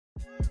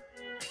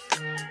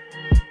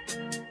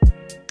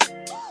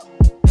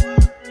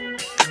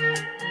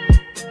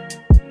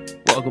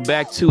Welcome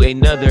back to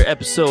another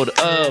episode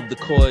of the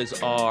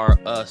Coys Are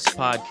Us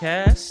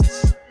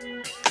podcast.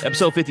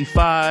 Episode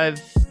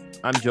 55.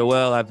 I'm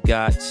Joel. I've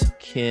got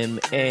Kim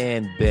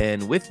and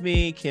Ben with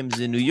me. Kim's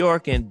in New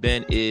York and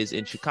Ben is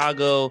in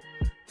Chicago.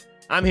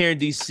 I'm here in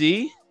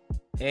DC.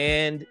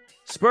 And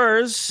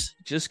Spurs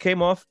just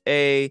came off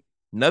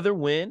another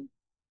win.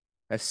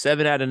 That's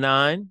 7 out of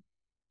 9.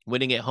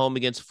 Winning at home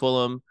against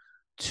Fulham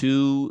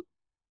 2-0.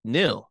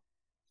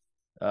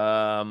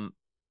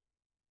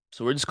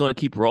 So we're just going to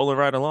keep rolling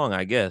right along,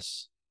 I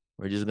guess.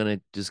 We're just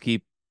going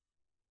to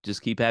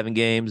keep having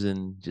games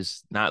and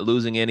just not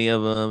losing any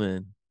of them.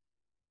 And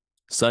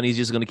Sonny's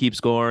just going to keep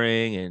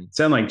scoring. And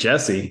sound like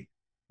Jesse.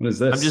 What is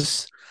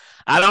this?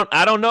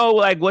 I don't know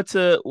like what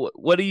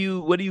do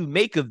you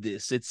make of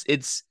this?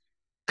 It's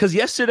because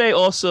yesterday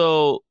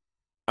also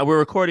we're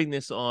recording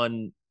this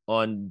on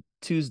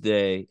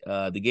Tuesday.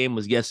 The game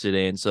was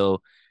yesterday, and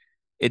so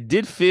it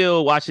did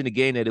feel watching the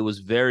game that it was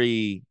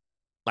very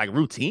like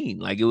routine.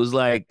 Like it was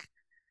like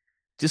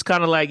just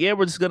kind of like, yeah,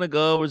 we're just gonna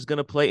go, we're just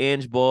gonna play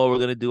Ange ball, we're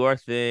gonna do our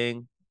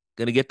thing,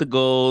 gonna get the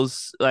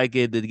goals. Like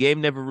the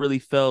game never really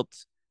felt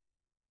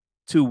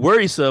too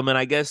worrisome, and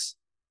I guess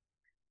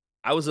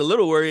I was a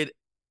little worried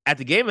at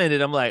the game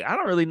ended. I'm like, I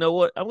don't really know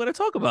what I'm gonna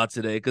talk about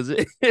today because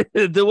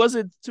there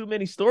wasn't too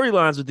many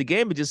storylines with the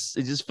game. It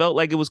just felt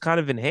like it was kind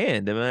of in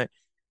hand.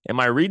 Am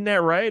I reading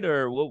that right,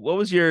 or what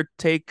was your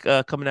take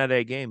coming out of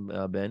that game,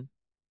 Ben?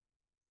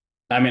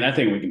 I mean, I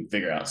think we can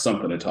figure out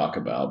something to talk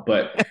about,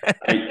 but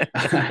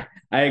I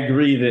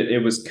agree that it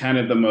was kind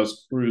of the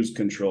most cruise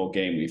control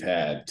game we've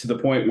had, to the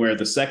point where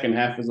the second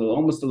half was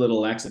almost a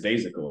little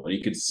lackadaisical.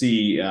 You could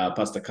see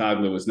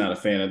Postecoglou was not a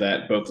fan of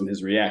that, both in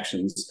his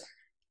reactions,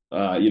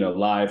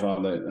 live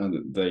on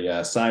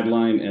the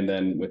sideline, and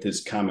then with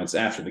his comments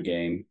after the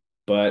game.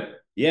 But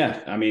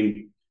yeah, I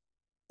mean,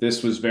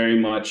 this was very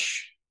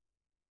much.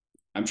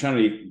 I'm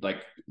trying to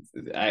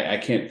I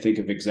can't think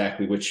of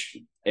exactly which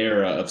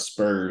era of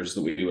Spurs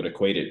that we would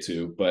equate it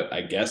to, but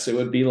I guess it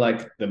would be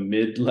like the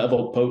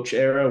mid-level Poach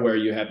era, where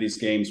you have these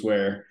games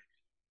where,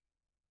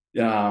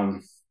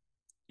 you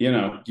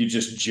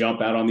just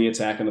jump out on the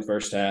attack in the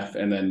first half,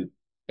 and then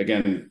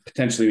again,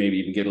 potentially maybe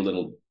even get a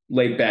little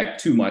laid back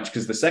too much,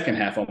 because the second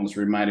half almost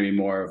reminded me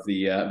more of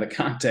the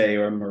Conte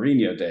or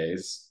Mourinho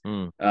days.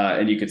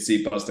 And you could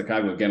see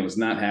Postecoglou again was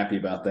not happy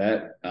about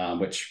that,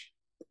 which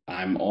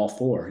I'm all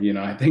for.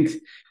 I think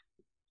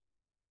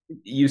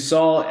you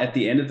saw at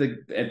the end of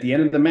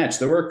the match,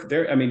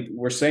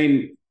 we're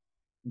saying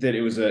that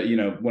it was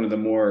one of the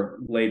more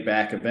laid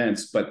back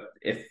events, but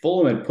if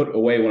Fulham had put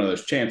away one of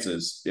those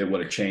chances, it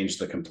would have changed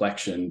the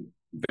complexion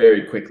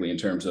very quickly in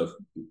terms of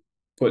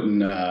putting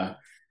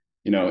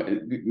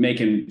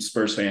making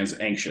Spurs fans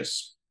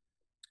anxious.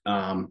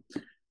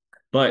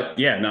 But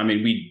yeah, no, I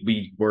mean,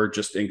 we were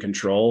just in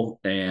control,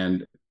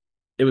 and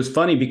it was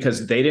funny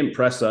because they didn't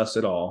press us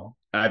at all.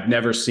 I've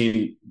never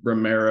seen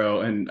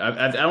Romero, and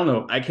I don't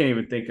know. I can't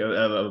even think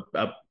of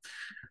a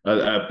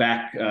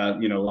back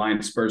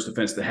line Spurs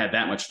defense that had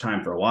that much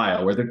time for a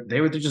while, where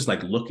they were just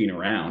like looking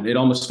around. It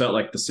almost felt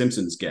like the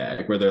Simpsons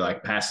gag, where they're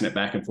like passing it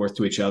back and forth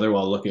to each other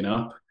while looking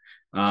up.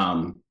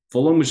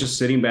 Fulham was just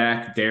sitting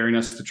back, daring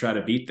us to try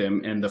to beat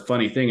them. And the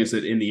funny thing is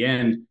that in the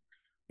end,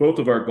 both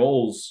of our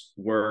goals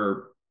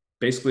were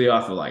basically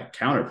off of like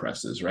counter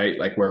presses, right?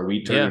 Like where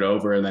we turn it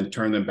over and then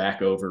turn them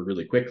back over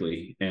really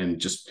quickly, and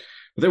just.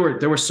 There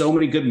were so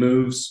many good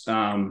moves. We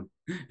can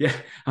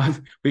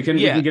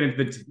get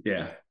into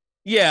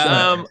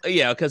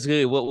because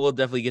we'll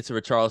definitely get to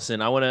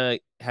Richarlison. I want to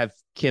have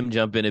Kim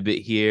jump in a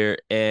bit here.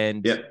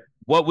 And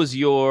what was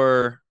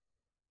your,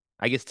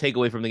 I guess,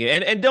 takeaway from the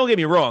game? And don't get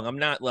me wrong, I'm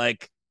not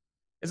like,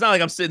 it's not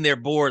like I'm sitting there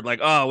bored, like,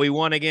 oh, we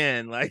won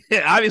again. Like,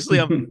 obviously,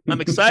 I'm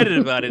excited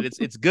about it.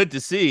 It's good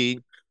to see,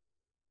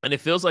 and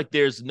it feels like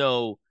there's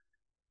no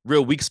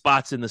real weak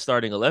spots in the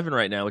starting 11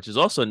 right now, which is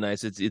also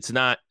nice. It's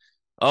not,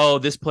 oh,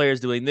 this player's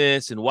doing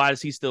this, and why is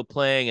he still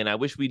playing? And I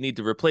wish we need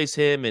to replace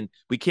him, and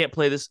we can't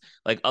play this.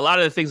 Like a lot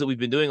of the things that we've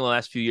been doing in the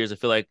last few years, I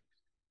feel like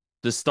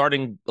the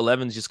starting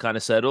 11's just kind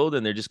of settled,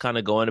 and they're just kind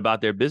of going about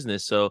their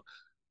business. So,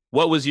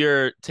 what was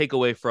your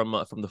takeaway from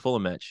the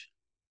Fulham match?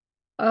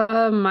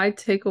 My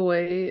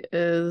takeaway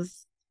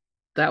is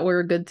that we're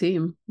a good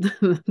team.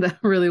 That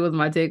really was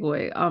my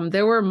takeaway.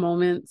 There were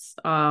moments,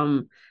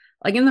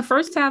 like in the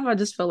first half, I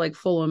just felt like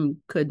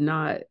Fulham could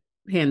not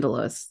handle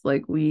us.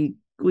 Like we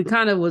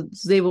kind of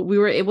we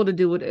were able to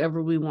do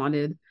whatever we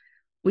wanted.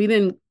 We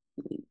didn't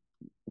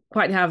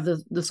quite have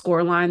the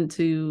score line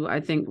to, I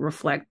think,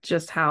 reflect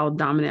just how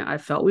dominant I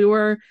felt we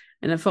were.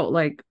 And it felt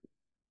like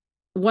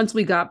once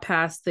we got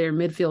past their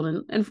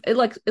midfield and it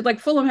like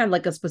Fulham had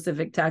like a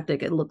specific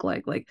tactic. It looked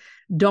like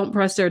don't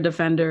press their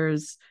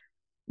defenders,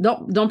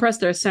 don't press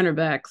their center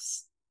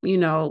backs,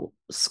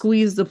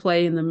 squeeze the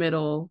play in the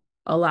middle,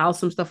 allow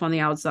some stuff on the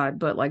outside,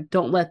 but like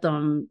don't let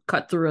them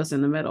cut through us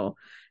in the middle.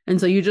 And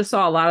so you just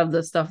saw a lot of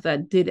the stuff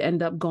that did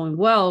end up going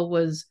well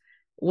was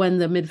when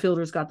the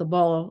midfielders got the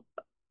ball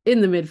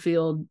in the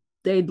midfield,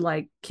 they'd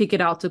like kick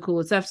it out to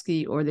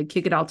Kulusevski or they'd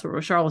kick it out to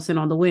Richarlison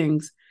on the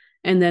wings,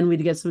 and then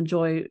we'd get some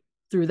joy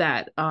through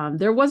that.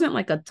 There wasn't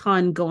like a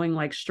ton going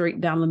like straight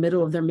down the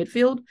middle of their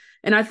midfield,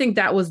 and I think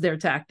that was their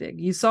tactic.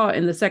 You saw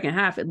in the second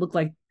half, it looked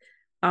like,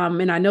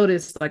 and I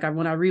noticed like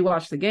when I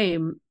rewatched the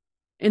game,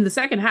 in the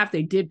second half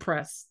they did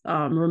press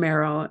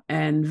Romero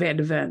and Van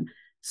de Ven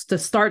to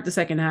start the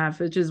second half,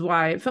 which is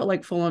why it felt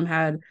like Fulham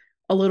had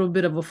a little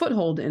bit of a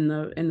foothold in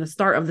the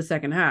start of the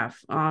second half.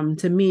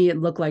 To me, it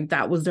looked like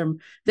that was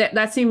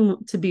that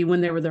seemed to be when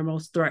they were their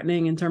most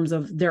threatening in terms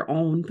of their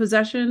own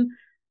possession.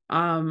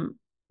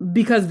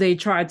 Because they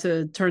tried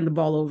to turn the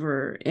ball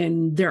over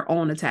in their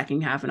own attacking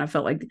half. And I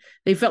felt like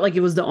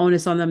it was the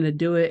onus on them to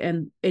do it.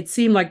 And it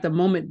seemed like the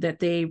moment that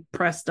they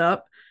pressed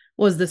up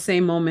was the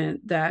same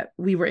moment that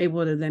we were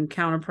able to then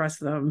counter press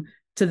them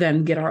to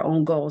then get our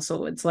own goal.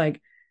 So it's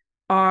like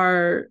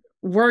our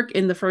work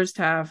in the first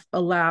half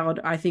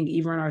allowed, I think,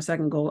 even our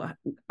second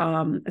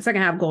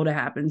half goal to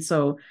happen.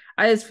 So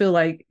I just feel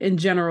like in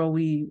general,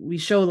 we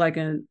showed like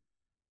an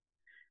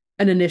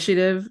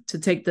initiative to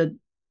take the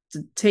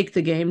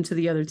game to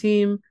the other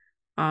team.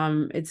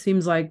 It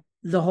seems like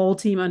the whole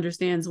team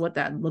understands what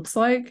that looks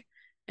like.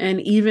 And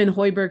even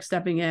Højbjerg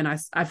stepping in,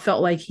 I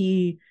felt like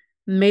he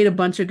made a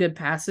bunch of good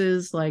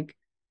passes. Like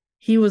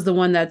he was the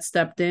one that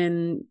stepped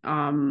in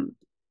on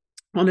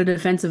a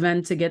defensive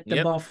end to get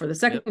the ball for the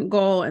second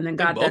goal, and then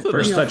got that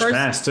first touch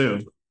pass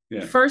too.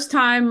 Yeah. First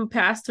time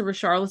pass to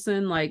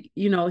Richarlison. Like,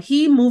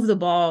 he moved the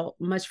ball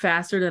much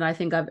faster than I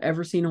think I've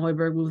ever seen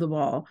Højbjerg move the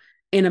ball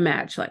in a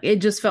match. Like it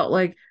just felt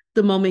like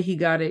the moment he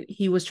got it,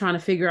 he was trying to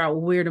figure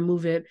out where to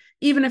move it.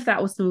 Even if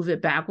that was to move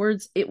it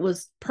backwards, it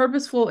was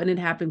purposeful and it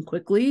happened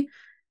quickly.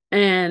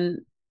 And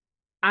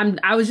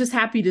I was just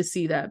happy to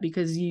see that,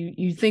 because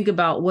you think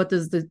about what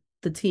does the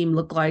team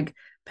look like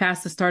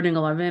past the starting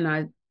 11.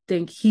 I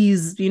think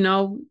he's,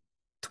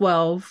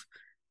 12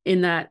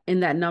 in that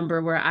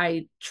number where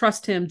I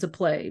trust him to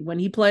play. When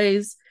he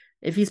plays,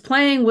 if he's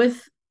playing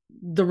with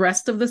the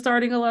rest of the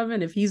starting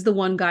 11, if he's the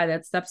one guy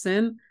that steps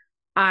in,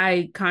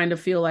 I kind of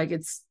feel like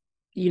it's,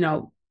 he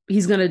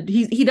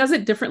does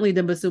it differently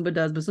than Basuma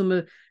does.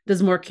 Basuma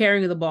does more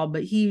carrying of the ball,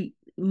 but he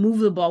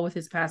moved the ball with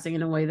his passing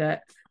in a way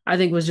that I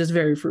think was just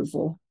very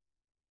fruitful.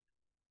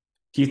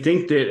 Do you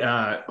think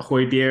that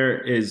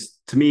Højbjerg is,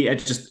 to me, I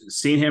just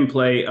seen him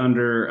play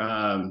under,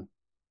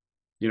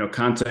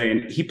 Conte,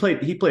 and he played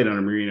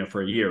under Mourinho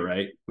for a year,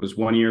 right? It was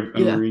 1 year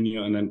under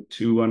Mourinho and then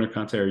 2 under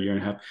Conte, or a year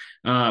and a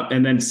half.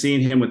 And then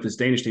seeing him with this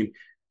Danish team,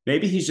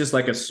 maybe he's just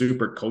like a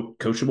super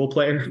coachable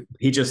player.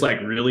 He just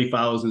like really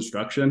follows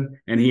instruction,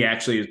 and he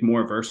actually is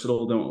more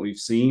versatile than what we've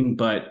seen.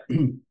 But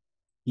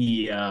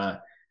he,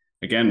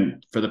 again,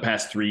 for the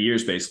past 3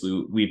 years,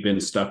 basically, we've been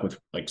stuck with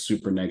like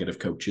super negative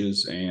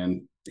coaches,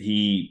 and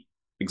he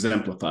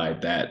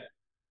exemplified that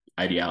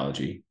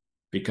ideology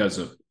because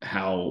of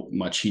how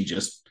much he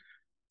just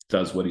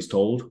does what he's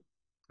told.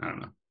 I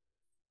don't know.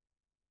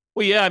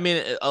 Well, yeah, I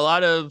mean, a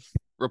lot of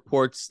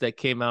reports that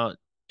came out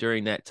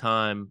during that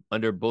time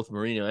under both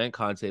Mourinho and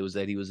Conte was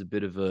that he was a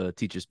bit of a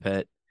teacher's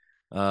pet.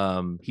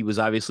 He was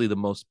obviously the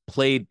most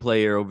played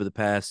player over the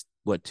past,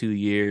 2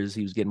 years.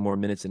 He was getting more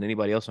minutes than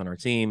anybody else on our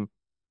team.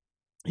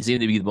 He seemed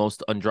to be the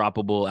most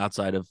undroppable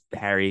outside of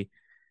Harry.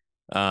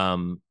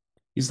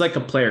 He's like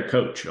a player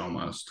coach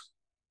almost.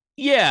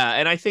 Yeah,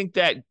 and I think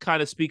that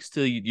kind of speaks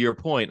to your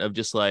point of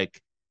just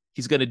like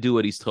he's going to do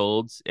what he's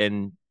told,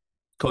 and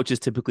coaches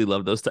typically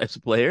love those types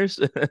of players.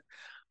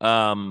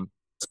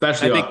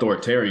 Especially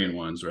authoritarian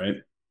ones, right?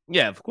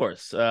 Yeah, of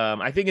course.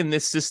 I think in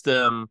this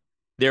system,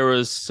 there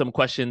was some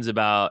questions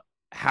about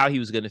how he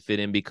was going to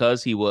fit in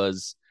because he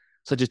was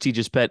such a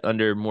teacher's pet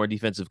under more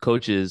defensive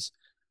coaches.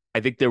 I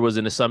think there was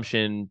an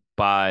assumption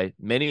by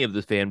many of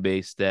the fan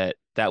base that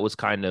was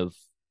kind of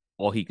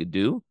all he could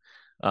do.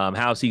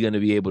 How's he going to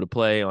be able to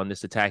play on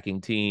this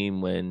attacking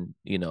team when,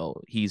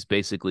 he's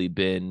basically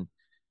been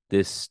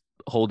this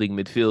holding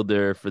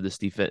midfielder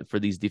for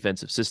these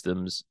defensive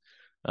systems?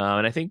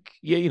 And I think,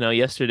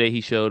 yesterday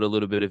he showed a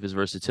little bit of his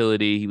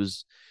versatility.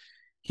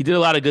 He did a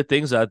lot of good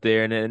things out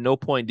there. And at no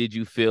point did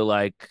you feel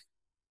like,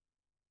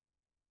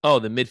 oh,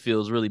 the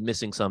midfield is really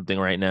missing something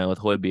right now with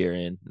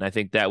Højbjerg in. And I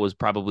think that was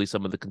probably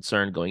some of the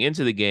concern going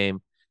into the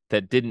game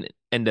that didn't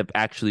end up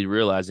actually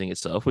realizing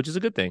itself, which is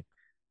a good thing.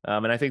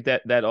 And I think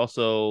that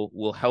also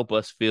will help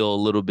us feel a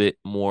little bit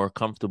more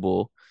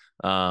comfortable.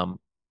 That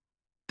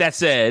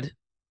said,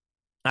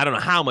 I don't know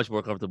how much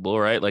more comfortable,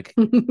 right? Like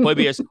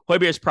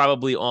Højbjerg's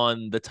probably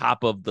on the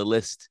top of the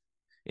list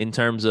in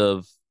terms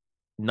of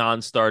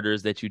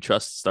non-starters that you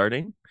trust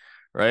starting,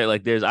 right?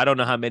 Like I don't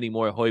know how many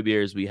more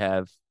Højbjergs we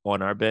have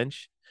on our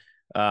bench.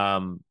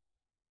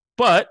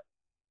 But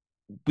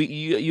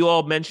you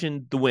all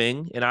mentioned the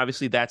wing, and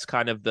obviously that's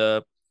kind of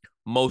the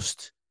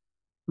most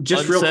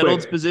just unsettled real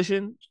quick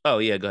position. Oh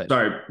yeah, go ahead.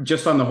 Sorry,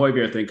 just on the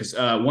Højbjerg thing, because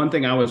one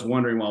thing I was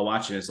wondering while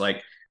watching is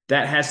like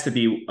that has to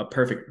be a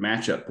perfect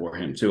matchup for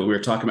him too. We were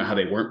talking about how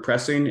they weren't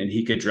pressing and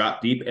he could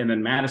drop deep, and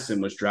then Madison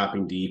was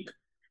dropping deep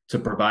to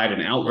provide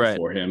an outlet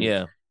for him.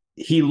 Yeah,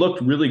 he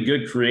looked really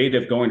good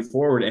creative going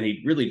forward, and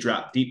he really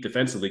dropped deep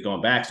defensively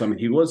going back. So, I mean,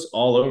 he was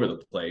all over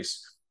the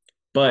place,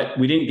 but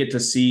we didn't get to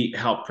see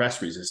how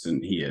press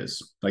resistant he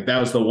is. Like, that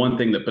was the one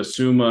thing that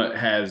Basuma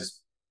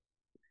has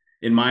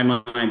in my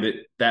mind,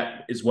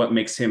 that is what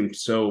makes him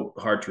so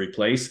hard to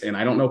replace. And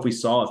I don't know if we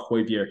saw if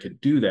Højbjerg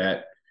could do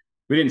that.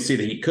 We didn't see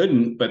that he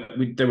couldn't, but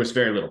there was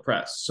very little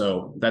press.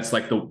 So that's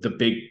like the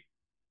big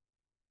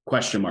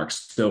question mark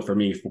still for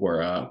me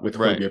for with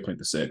Højbjerg playing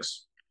the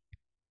 6.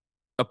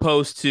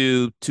 Opposed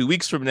to 2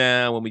 weeks from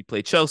now when we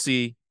play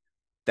Chelsea,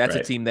 that's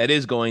a team that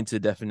is going to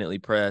definitely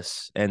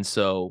press. And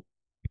so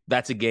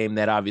that's a game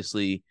that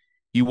obviously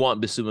you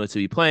want Basuma to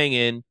be playing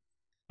in.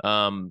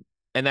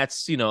 And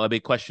that's, a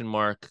big question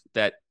mark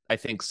that I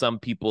think some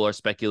people are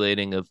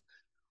speculating of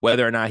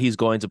whether or not he's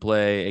going to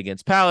play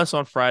against Palace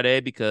on Friday,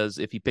 because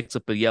if he picks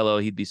up a yellow,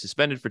 he'd be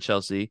suspended for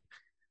Chelsea.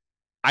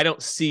 I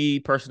don't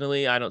see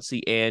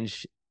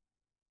Ange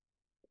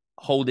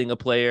holding a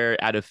player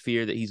out of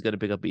fear that he's going to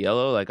pick up a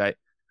yellow. Like, I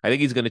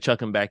think he's going to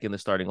chuck him back in the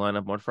starting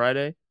lineup on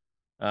Friday.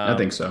 I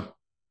think so.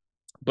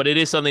 But it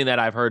is something that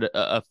I've heard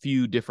a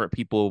few different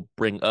people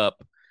bring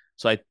up.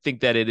 So I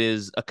think that it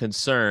is a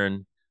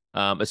concern,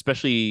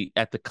 especially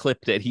at the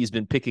clip that he's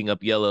been picking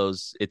up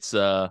yellows. It's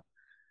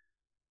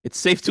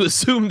safe to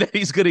assume that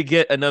he's going to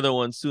get another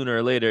one sooner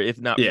or later.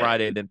 If not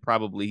Friday, then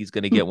probably he's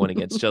going to get one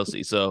against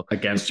Chelsea. So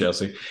against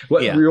Chelsea.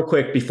 Real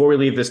quick, before we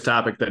leave this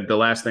topic, the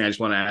last thing I just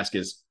want to ask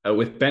is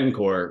with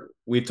Bentancur,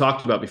 we've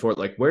talked about before,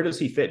 like, where does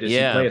he fit? Does he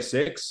play a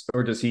 6,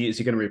 or is he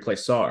going to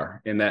replace Sarr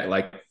in that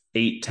like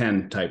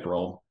 8-10 type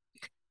role?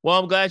 Well,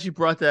 I'm glad you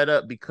brought that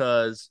up,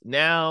 because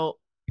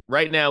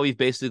right now we've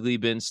basically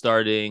been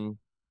starting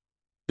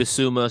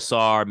Basuma,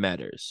 Sarr,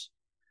 Matters.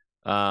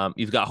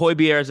 You've got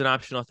Højbjerg as an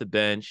option off the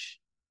bench.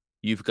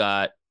 You've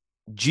got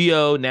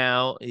Gio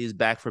now. He's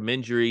back from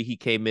injury. He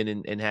came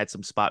in and had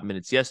some spot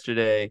minutes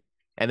yesterday.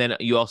 And then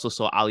you also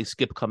saw Ali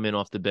Skip come in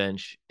off the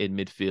bench in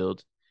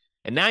midfield.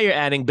 And now you're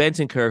adding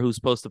Bentancur, who's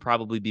supposed to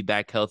probably be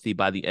back healthy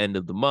by the end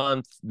of the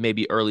month,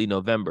 maybe early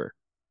November.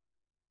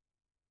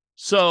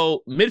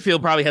 So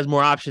midfield probably has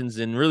more options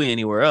than really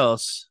anywhere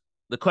else.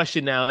 The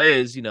question now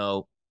is,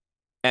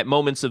 at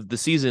moments of the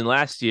season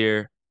last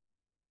year,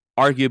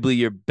 arguably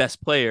your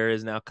best player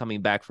is now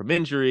coming back from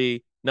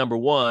injury. Number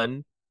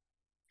one,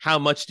 how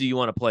much do you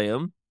want to play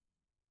him?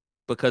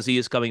 Because he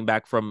is coming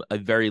back from a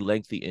very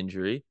lengthy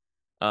injury.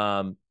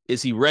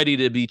 Is he ready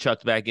to be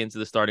chucked back into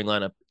the starting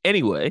lineup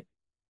anyway?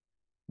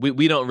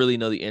 We don't really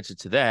know the answer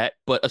to that.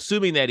 But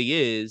assuming that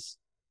he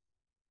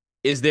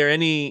is there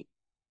any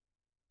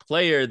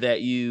player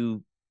that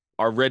you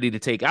are ready to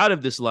take out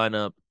of this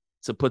lineup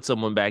to put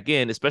someone back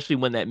in, especially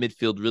when that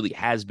midfield really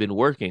has been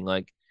working?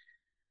 Like,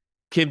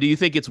 Kim, do you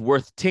think it's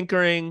worth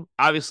tinkering?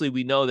 Obviously,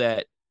 we know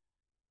that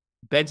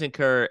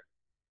Bentancur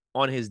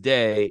on his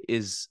day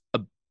is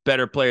a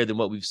better player than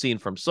what we've seen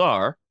from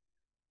Sarr,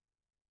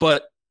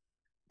 but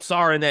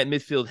Sarr in that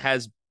midfield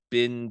has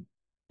been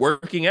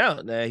working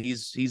out.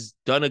 He's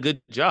done a good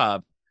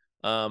job.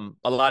 A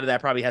lot of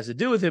that probably has to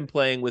do with him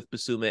playing with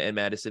Basuma and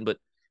Maddison, but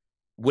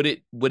would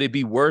it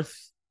be worth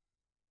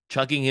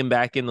chucking him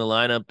back in the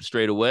lineup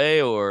straight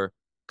away, or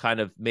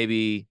kind of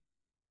maybe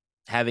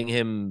having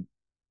him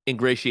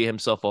ingratiate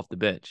himself off the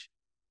bench?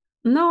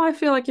 No, I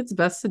feel like it's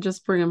best to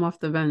just bring him off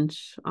the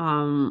bench.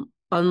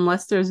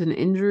 Unless there's an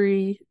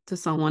injury to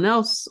someone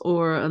else,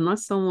 or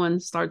unless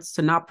someone starts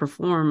to not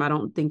perform, I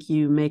don't think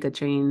you make a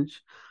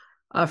change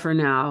for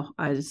now.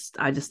 I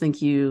just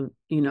think you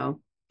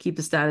keep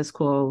the status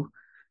quo.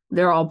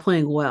 They're all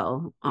playing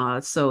well.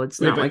 So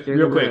it's not like you're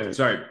real quick,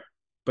 sorry.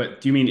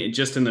 But do you mean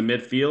just in the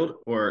midfield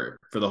or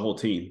for the whole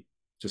team?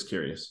 Just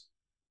curious.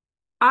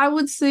 I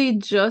would say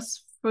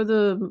just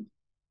for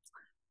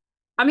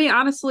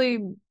honestly,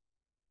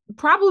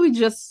 probably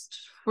just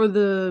for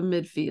the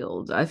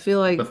midfield. I feel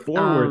like the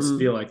forwards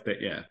feel like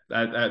that. Yeah.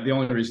 The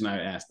only reason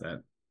I asked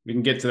that, we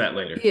can get to that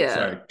later. Yeah.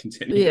 Sorry,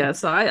 continue. Yeah.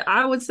 So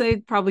I would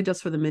say probably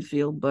just for the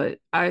midfield, but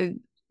I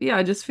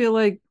just feel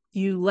like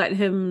you let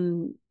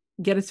him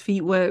get his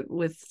feet wet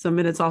with some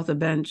minutes off the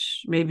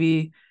bench.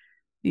 Maybe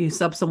you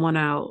sub someone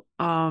out,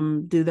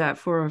 do that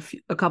for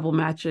a couple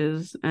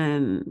matches,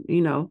 and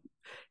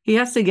he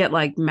has to get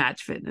like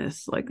match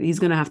fitness. Like, he's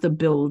gonna have to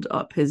build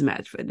up his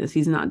match fitness.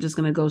 He's not just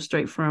gonna go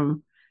straight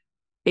from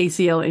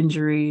ACL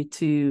injury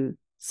to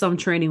some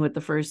training with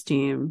the first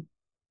team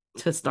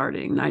to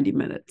starting 90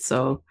 minutes.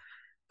 So,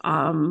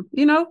 let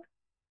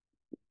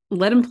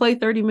him play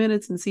 30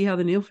 minutes and see how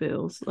the knee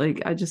feels.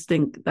 Like, I just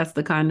think that's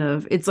the kind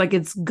of,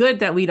 it's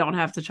good that we don't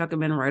have to chuck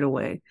him in right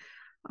away.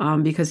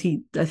 Because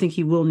I think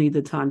he will need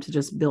the time to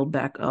just build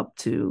back up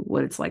to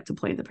what it's like to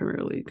play in the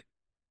Premier League.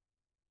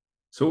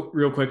 So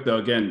real quick though,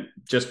 again,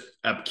 just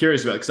I'm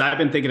curious about, because I've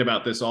been thinking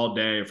about this all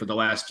day for the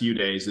last few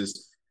days,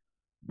 is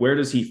where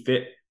does he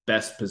fit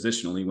best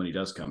positionally when he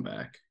does come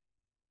back?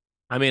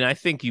 I mean, I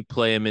think you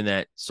play him in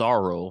that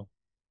Sarr role.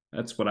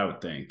 That's what I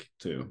would think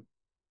too.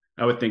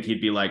 I would think he'd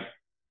be like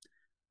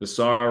the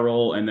Sar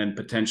role, and then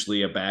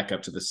potentially a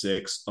backup to the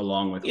 6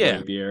 along with Yeah.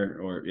 Højbjerg.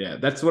 Or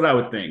that's what I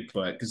would think.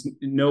 But because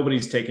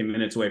nobody's taking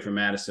minutes away from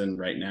Madison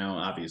right now,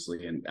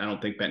 obviously, and I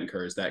don't think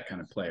Bentancur is that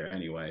kind of player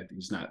anyway.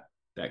 He's not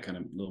that kind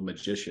of little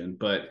magician.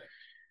 But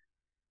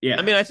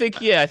I mean, I think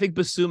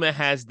Basuma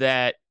has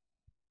that.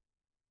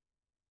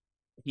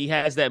 He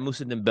has that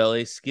Moussa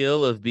Dembele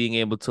skill of being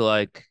able to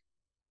like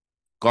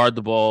guard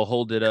the ball,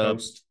 hold it up,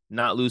 coast.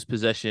 not lose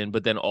possession,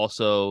 but then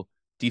also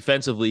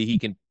defensively he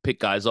can pick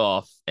guys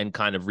off and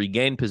kind of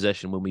regain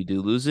possession when we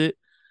do lose it.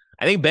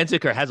 I think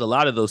Bentancur has a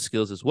lot of those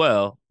skills as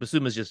well.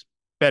 Basuma's just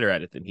better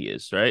at it than he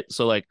is, right?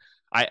 So like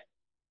I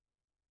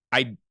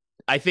I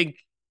I think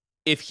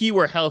if he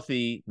were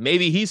healthy,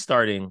 maybe he's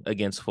starting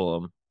against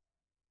Fulham.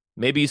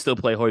 Maybe you still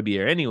play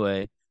Højbjerg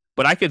anyway,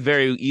 but I could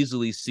very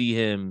easily see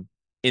him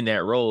in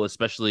that role,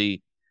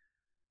 especially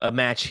a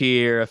match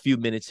here, a few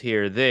minutes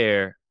here or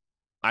there.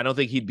 I don't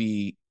think he'd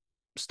be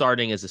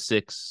starting as a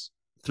 6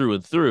 through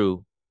and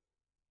through,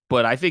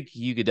 but I think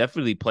you could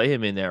definitely play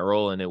him in that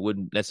role and it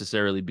wouldn't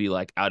necessarily be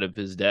like out of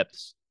his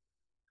depths.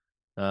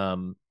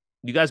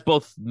 You guys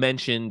both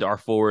mentioned our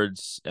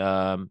forwards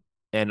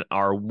and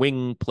our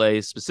wing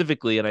play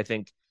specifically, and I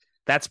think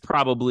that's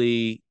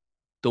probably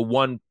the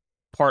one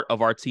part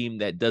of our team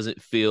that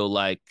doesn't feel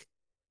like,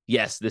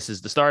 yes, this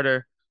is the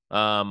starter.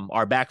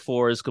 Our back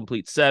four is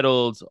complete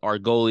settled. Our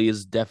goalie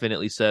is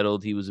definitely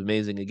settled. He was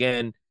amazing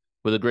again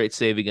with a great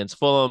save against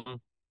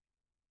Fulham.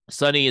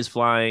 Sonny is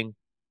flying,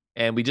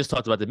 and we just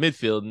talked about the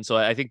midfield, and so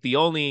I think the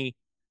only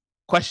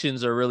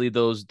questions are really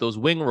those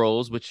wing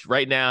roles, which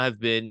right now have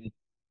been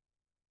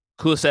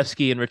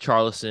Kulusevski and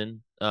Richarlison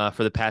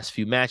for the past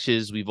few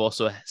matches. We've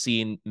also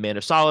seen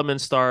Manor Solomon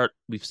start.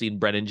 We've seen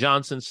Brennan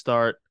Johnson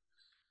start.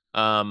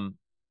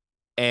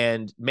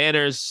 And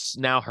Manor's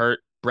now hurt.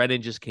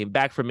 Brennan just came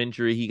back from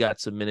injury. He got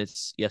some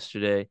minutes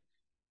yesterday.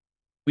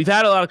 We've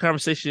had a lot of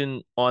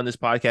conversation on this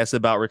podcast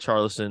about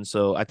Richarlison,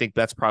 so I think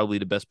that's probably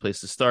the best place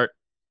to start.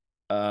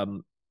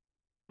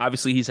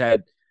 Obviously, he's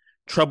had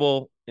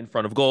trouble in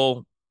front of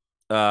goal.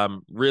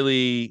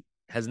 Really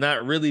has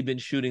not really been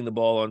shooting the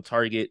ball on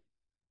target.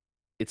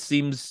 It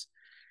seems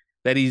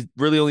that he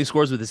really only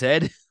scores with his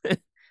head.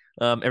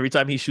 Every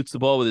time he shoots the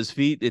ball with his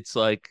feet, it's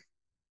like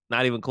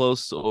not even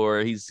close, or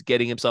he's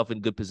getting himself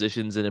in good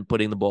positions and then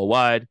putting the ball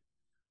wide.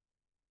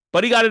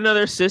 But he got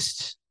another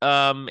assist,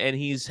 and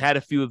he's had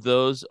a few of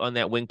those on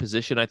that wing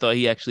position. I thought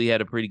he actually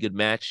had a pretty good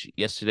match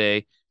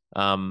yesterday,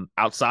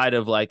 outside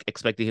of like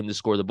expecting him to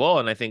score the ball.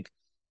 And I think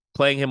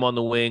playing him on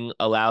the wing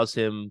allows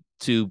him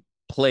to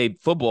play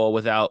football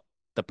without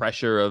the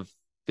pressure of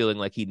feeling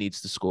like he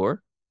needs to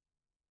score.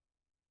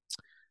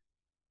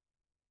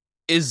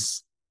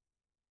 Is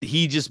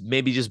he just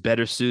maybe just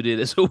better suited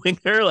as a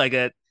winger? Like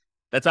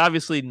that's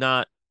obviously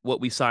not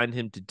what we signed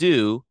him to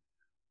do.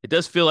 It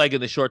does feel like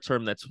in the short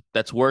term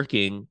that's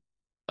working.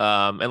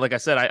 And like I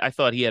said, I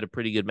thought he had a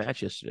pretty good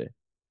match yesterday.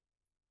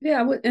 Yeah,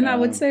 I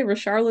would say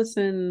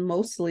Richarlison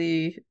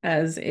mostly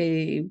as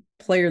a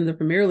player in the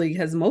Premier League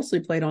has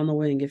mostly played on the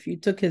wing. If you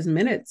took his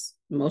minutes,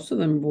 most of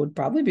them would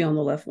probably be on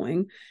the left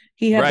wing.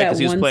 He had right, because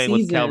that he was one playing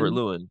with season.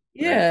 Calvert-Lewin.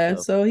 Yeah, Right?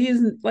 so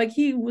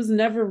he was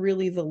never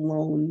really the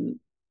lone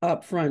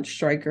up front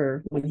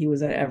striker when he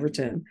was at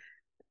Everton.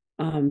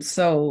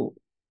 So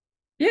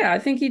yeah, I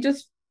think he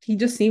just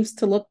seems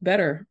to look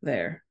better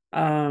there.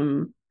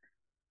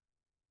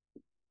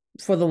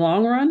 For the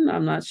long run,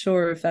 I'm not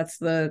sure if that's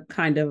the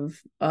kind of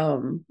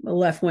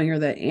left winger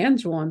that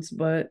Ange wants,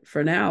 but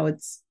for now,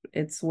 it's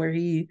where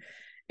he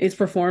is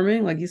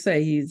performing. Like you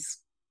say, he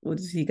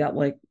got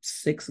like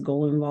 6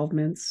 goal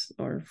involvements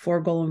or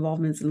 4 goal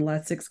involvements in the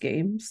last 6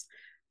 games,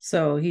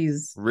 so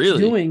he's Really?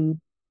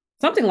 doing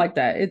something like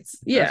that. It's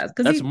because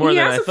that's more he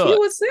than has I a thought.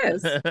 few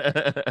assists.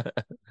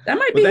 That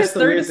might But be that's his the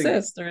third weird thing.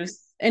 assist,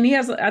 and he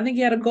has. I think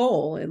he had a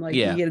goal, and like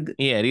Yeah. he had.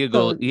 Yeah, he had a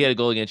goal. So He had a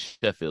goal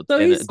against Sheffield, so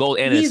and a goal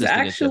and an he's assist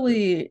against Sheffield.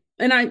 actually,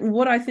 and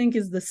what I think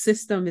is the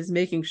system is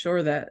making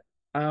sure that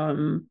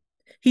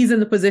he's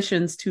in the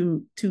positions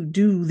to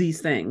do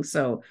these things.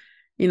 So,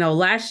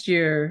 last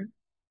year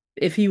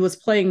if he was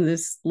playing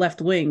this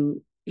left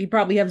wing, he'd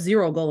probably have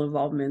 0 goal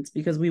involvements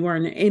because we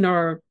weren't in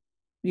our,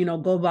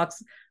 goal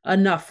box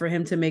enough for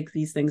him to make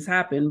these things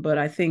happen. But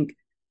I think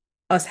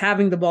us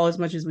having the ball as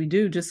much as we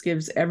do just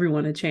gives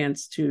everyone a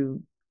chance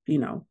to,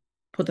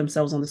 put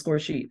themselves on the score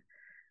sheet.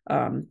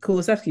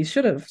 Kulusevski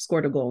should have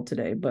scored a goal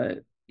today, but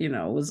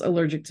was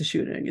allergic to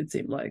shooting. It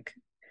seemed like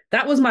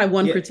that was my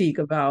one Yeah, critique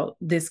about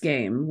this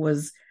game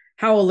was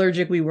how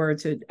allergic we were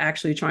to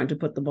actually trying to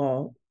put the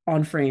ball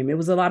on frame. It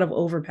was a lot of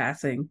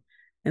overpassing,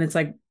 and it's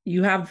like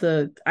you have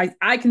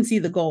I can see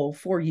the goal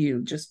for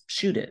you. Just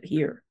shoot it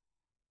here.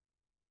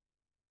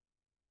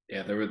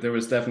 yeah, there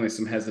was definitely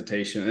some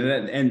hesitation,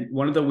 and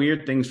one of the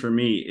weird things for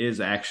me is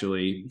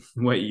actually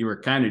what you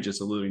were kind of just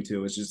alluding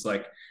to is just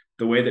like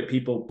the way that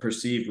people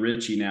perceive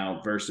Richy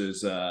now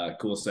versus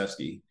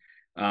Kulusevski.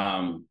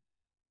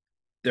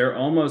 They're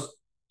almost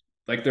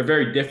like they're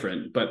very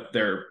different, but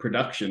their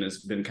production has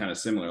been kind of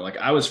similar. Like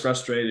I was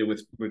frustrated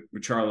with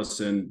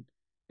Richarlison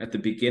at the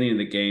beginning of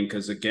the game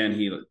because again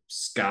he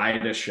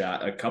skied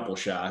a couple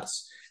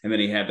shots, And then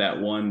he had that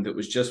one that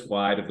was just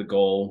wide of the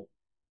goal.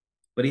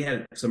 But he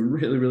had some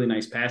really, really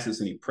nice passes,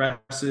 and he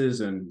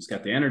presses, and he's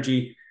got the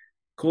energy.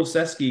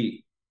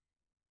 Kulusevski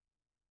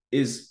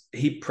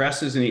he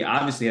presses, and he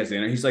obviously has the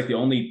energy. He's like the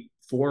only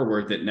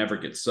forward that never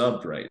gets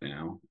subbed right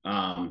now.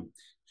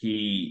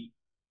 He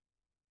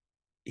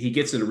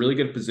gets in really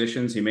good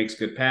positions. He makes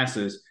good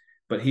passes,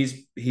 but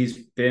he's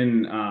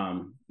been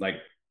like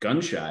gun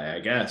shy, I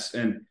guess.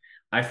 And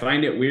I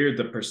find it weird,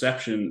 the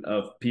perception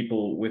of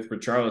people with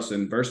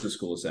Richarlison versus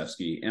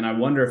Kulusevski. And I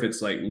wonder if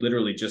it's like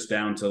literally just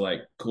down to like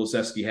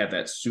Kulusevski had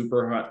that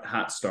super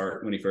hot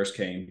start when he first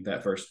came,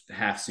 that first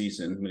half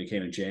season when he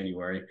came in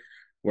January.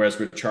 Whereas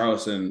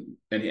Richarlison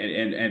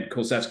and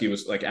Kulusevski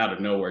was like out of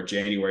nowhere,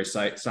 January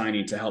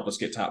signing to help us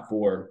get top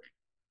four.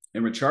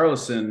 And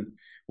Richarlison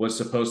was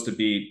supposed to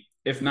be,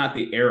 if not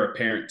the heir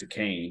apparent to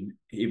Kane,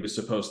 he was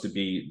supposed to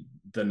be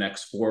the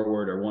next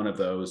forward or one of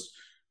those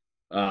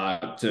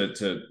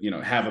to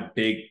have a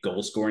big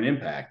goal scoring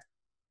impact.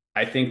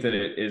 I think that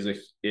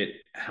it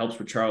helps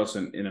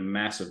Richarlison in a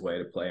massive way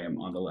to play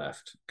him on the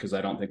left, because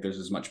I don't think there's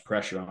as much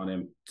pressure on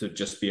him to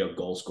just be a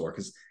goal scorer.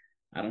 Because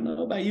I don't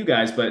know about you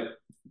guys, but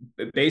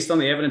based on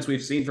the evidence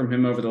we've seen from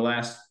him over the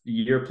last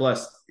year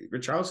plus,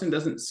 Richarlison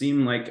doesn't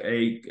seem like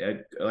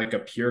a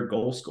pure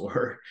goal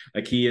scorer.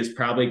 Like, he is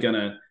probably going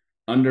to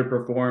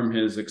underperform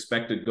his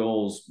expected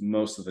goals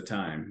most of the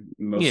time,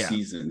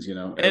 seasons,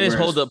 And his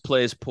hold up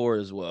play is poor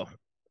as well.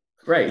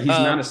 Right. He's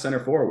not a center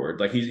forward.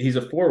 Like, he's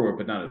a forward,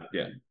 but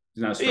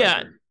he's not a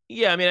striker.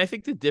 Yeah. I mean, I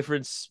think the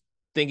difference,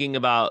 thinking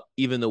about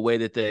even the way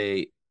that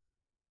they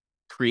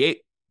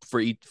create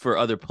for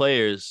other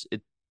players,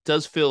 it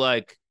does feel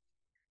like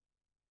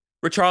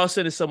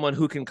Richarlison is someone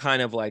who can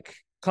kind of like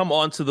come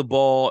onto the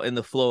ball in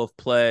the flow of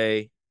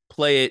play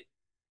it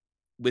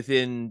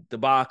within the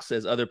box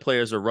as other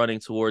players are running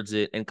towards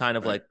it, and kind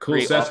of like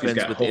create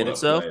offense within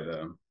itself.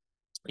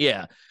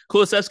 Yeah.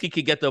 Kulusevski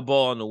could get the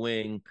ball on the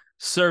wing,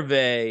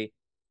 survey,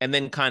 and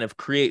then kind of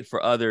create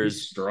for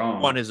others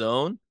on his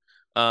own.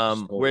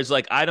 Whereas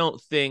like, I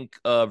don't think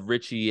of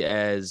Richy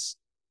as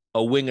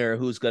a winger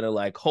who's going to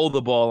like hold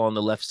the ball on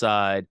the left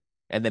side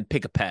and then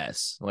pick a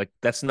pass. Like,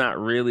 that's not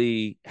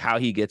really how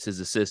he gets his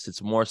assists.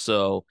 It's more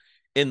so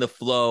in the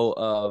flow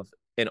of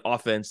an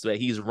offense that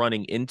he's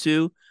running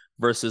into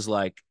versus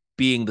like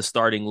being the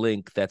starting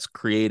link that's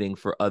creating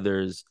for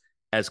others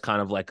as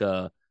kind of like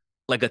a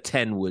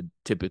 10 would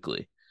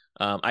typically.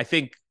 I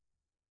think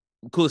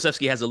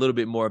Kulusevski has a little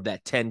bit more of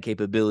that 10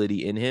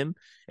 capability in him.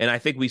 And I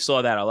think we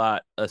saw that a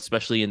lot,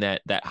 especially in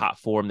that hot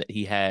form that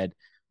he had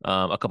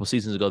a couple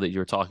seasons ago that you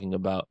were talking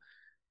about.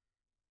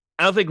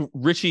 I don't think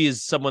Richy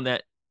is someone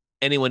that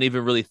anyone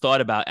even really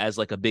thought about as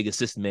like a big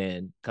assist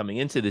man coming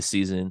into this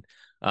season.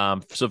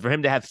 So for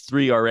him to have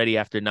 3 already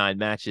after 9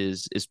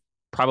 matches is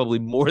probably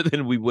more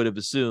than we would have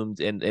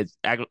assumed. And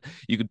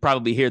you could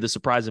probably hear the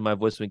surprise in my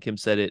voice when Kim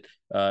said it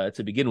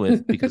to begin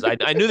with, because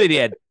I knew that he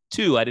had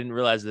 2. I didn't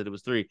realize that it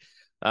was 3.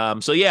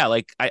 So yeah,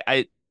 like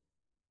I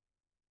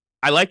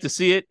like to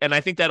see it. And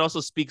I think that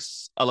also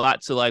speaks a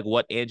lot to like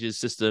what Ange's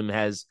system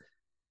has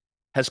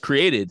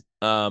created.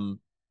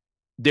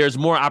 There's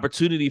more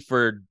opportunity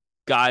for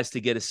guys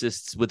to get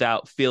assists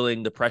without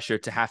feeling the pressure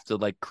to have to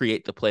like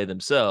create the play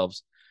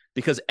themselves,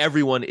 because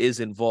everyone is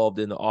involved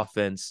in the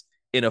offense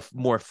in a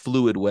more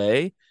fluid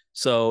way.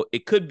 So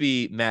it could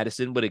be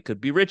Madison, but it could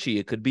be Richy.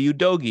 It could be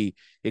Udogie.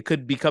 It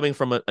could be coming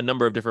from a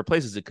number of different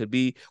places. It could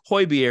be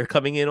Højbjerg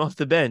coming in off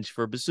the bench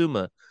for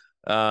Bissouma.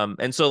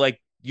 And so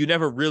like, you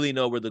never really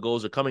know where the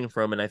goals are coming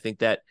from. And I think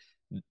that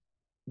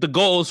the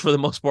goals for the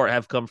most part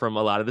have come from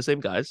a lot of the same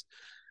guys,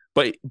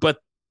 but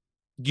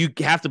you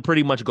have to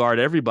pretty much guard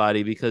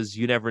everybody, because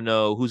you never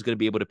know who's going to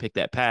be able to pick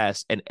that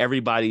pass, and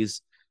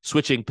everybody's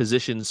switching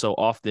positions so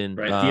often.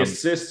 Right. The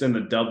assists and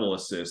the double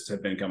assists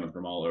have been coming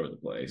from all over the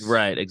place.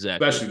 Right.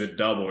 Exactly. Especially the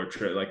double or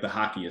like the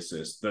hockey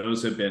assists.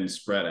 Those have been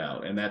spread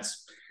out. And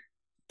that's,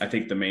 I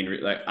think, the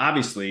main like,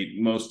 obviously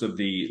most of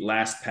the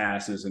last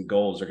passes and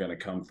goals are going to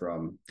come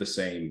from the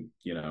same,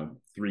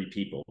 3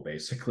 people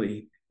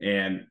basically.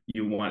 And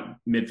you want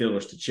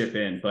midfielders to chip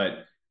in,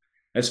 but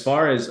as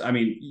far as, I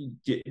mean,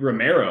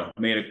 Romero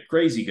made a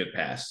crazy good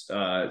pass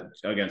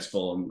against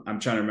Fulham. I'm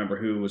trying to remember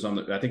who was I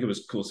think it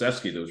was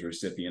Kulusevski that was a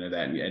recipient of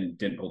that and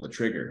didn't pull the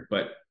trigger.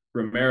 But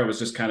Romero was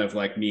just kind of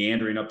like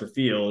meandering up the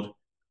field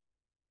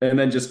and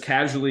then just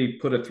casually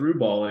put a through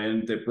ball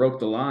in that broke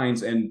the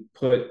lines and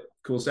put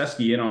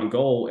Kulusevski in on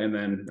goal. And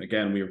then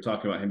again, we were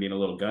talking about him being a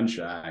little gun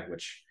shy,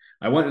 which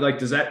I wonder, like,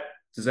 does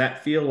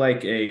that feel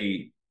like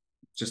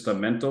just a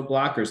mental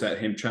block, or is that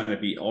him trying to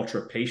be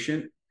ultra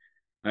patient?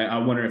 I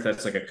wonder if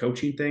that's like a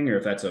coaching thing, or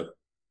if that's a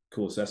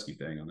Kulusevski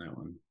thing on that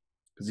one,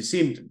 because he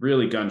seemed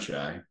really gun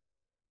shy.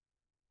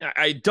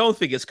 I don't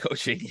think it's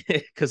coaching,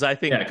 because I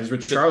think because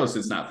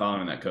Richarlison's not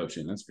following that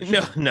coaching. That's for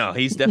sure. No,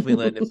 he's definitely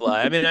letting it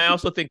fly. I mean, I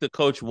also think the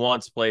coach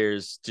wants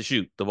players to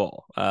shoot the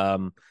ball,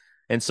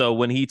 and so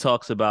when he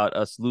talks about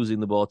us losing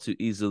the ball too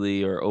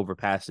easily or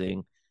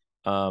overpassing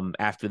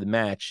after the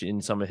match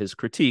in some of his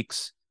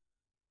critiques,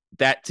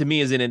 that to me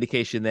is an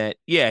indication that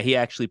he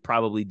actually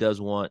probably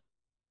does want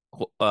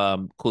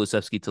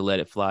Kulusevski to let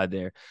it fly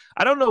there.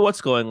 I don't know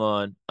what's going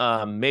on.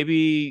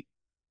 Maybe,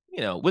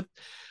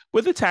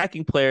 with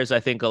attacking players, I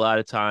think a lot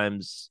of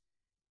times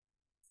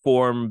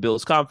form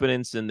builds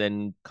confidence, and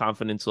then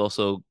confidence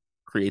also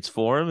creates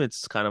form.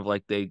 It's kind of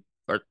like they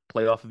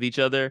play off of each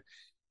other.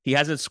 He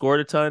hasn't scored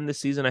a ton this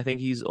season. I think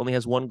he's only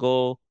has one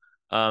goal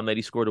that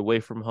he scored away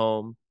from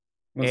home.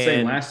 Well, same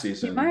And last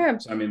season. He might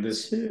have So, I mean,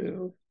 this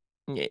two.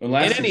 in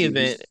last any season,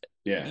 event,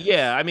 yeah.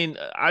 yeah. I mean,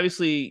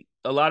 obviously,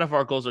 a lot of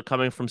our goals are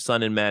coming from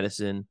Son and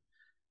Madison,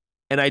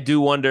 and I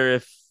do wonder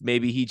if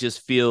maybe he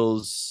just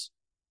feels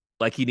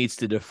like he needs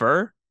to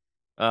defer,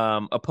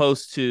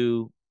 opposed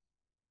to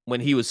when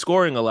he was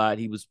scoring a lot,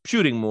 he was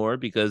shooting more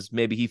because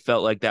maybe he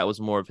felt like that was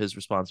more of his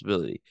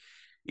responsibility.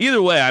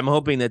 Either way, I'm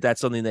hoping that that's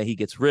something that he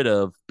gets rid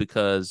of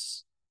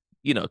because,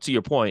 to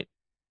your point,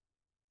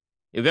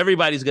 if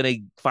everybody's going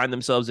to find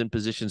themselves in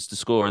positions to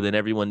score, then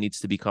everyone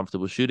needs to be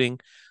comfortable shooting.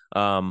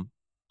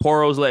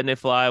 Poro's letting it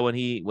fly when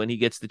he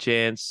gets the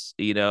chance.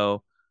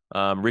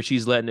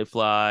 Richy's letting it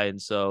fly,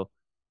 and so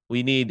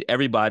we need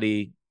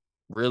everybody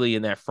really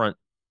in that front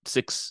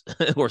 6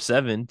 or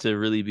 7 to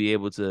really be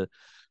able to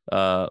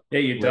Your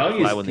let it dog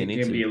fly when they need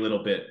can to. be a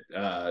little bit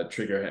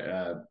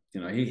trigger.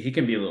 He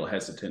can be a little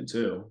hesitant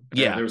too.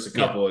 Yeah, there was a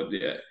couple.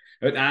 Yeah,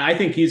 I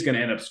think he's going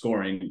to end up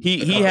scoring.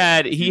 He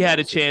had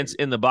a chance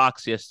in the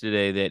box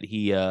yesterday that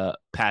he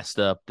passed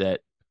up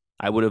that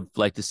I would have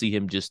liked to see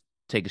him just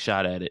take a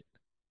shot at it.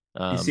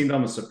 He seemed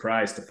almost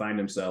surprised to find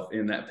himself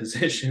in that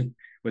position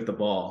with the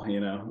ball,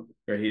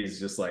 where he's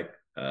just like,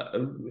 But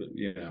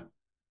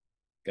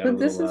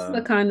this is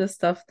the kind of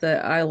stuff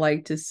that I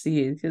like to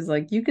see because,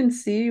 like, you can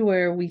see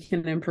where we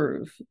can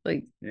improve.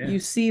 Like, you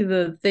see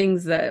the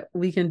things that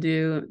we can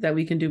do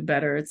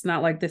better. It's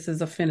not like this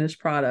is a finished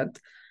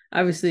product.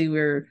 Obviously,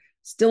 we're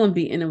still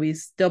unbeaten and we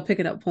still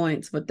picking up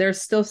points, but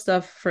there's still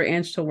stuff for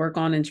Ange to work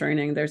on in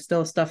training. There's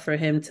still stuff for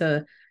him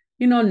to,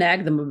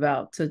 nag them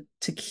about to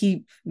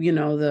keep,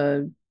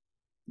 that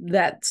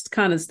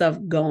kind of stuff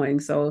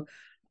going. So,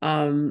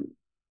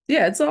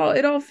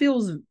 it all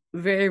feels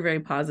very,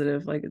 very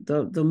positive. Like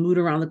the mood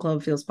around the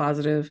club feels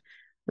positive.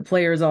 The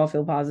players all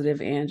feel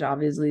positive. Ange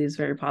obviously is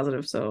very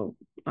positive. So,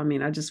 I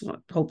mean, I just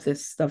hope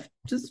this stuff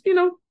just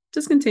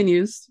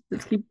continues.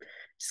 Just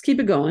keep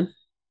it going.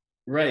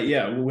 Right.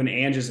 Yeah. When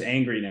Ange is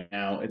angry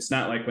now, it's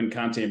not like when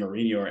Conte and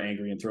Mourinho are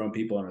angry and throwing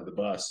people under the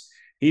bus.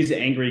 He's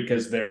angry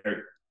because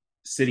they're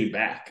sitting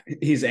back.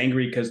 He's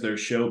angry because they're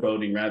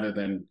showboating rather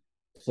than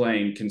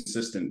playing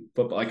consistent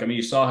football. Like, I mean,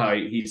 you saw how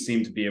he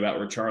seemed to be about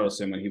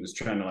Richarlison when he was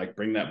trying to like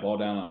bring that ball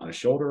down on his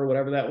shoulder or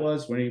whatever that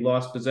was when he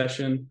lost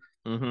possession.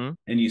 Mm-hmm.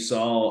 And you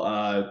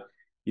saw,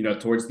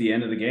 towards the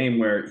end of the game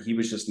where he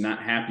was just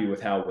not happy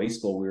with how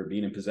wasteful we were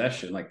being in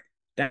possession. Like,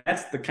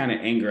 that's the kind of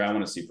anger I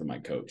want to see from my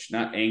coach,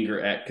 not anger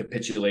at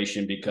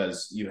capitulation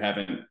because you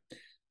haven't,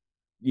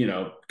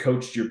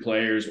 coached your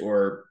players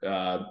or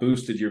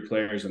boosted your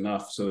players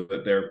enough so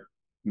that they're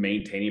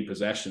maintaining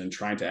possession and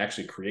trying to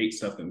actually create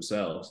stuff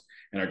themselves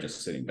and are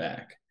just sitting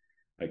back.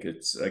 Like,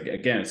 it's a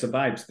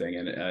vibes thing,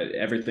 and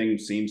everything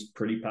seems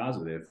pretty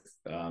positive.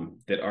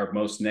 That our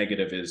most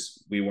negative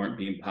is we weren't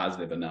being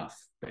positive enough,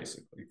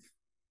 basically.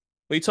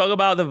 We talk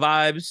about the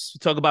vibes, we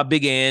talk about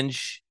Big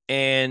Ange,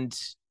 and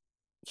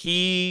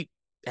he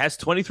has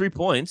 23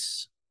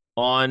 points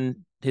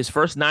on his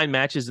first 9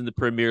 matches in the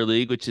Premier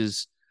League, which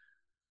is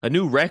a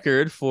new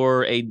record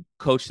for a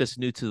coach that's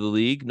new to the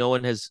league. No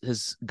one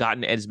has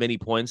gotten as many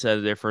points out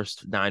of their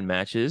first 9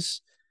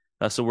 matches.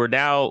 So we're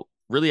now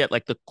really at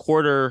like the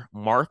quarter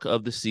mark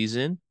of the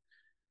season.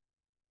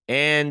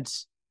 And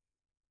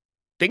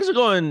things are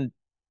going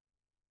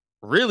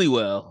really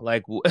well,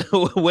 like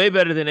way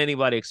better than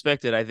anybody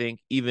expected. I think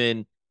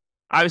even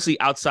obviously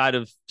outside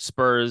of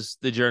Spurs,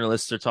 the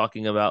journalists are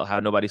talking about how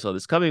nobody saw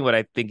this coming, but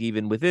I think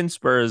even within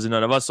Spurs,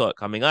 none of us saw it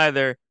coming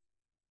either.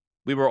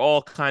 We were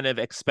all kind of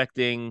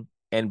expecting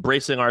and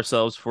bracing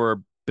ourselves for a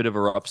bit of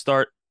a rough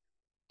start.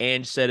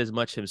 Ange said as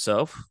much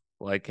himself,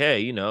 like,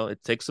 hey,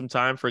 it takes some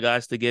time for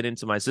guys to get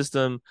into my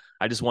system.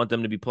 I just want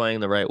them to be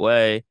playing the right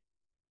way.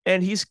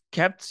 And he's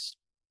kept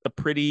a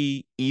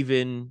pretty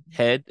even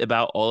head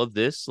about all of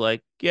this.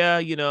 Like,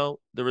 yeah, the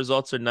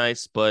results are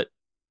nice, but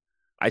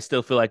I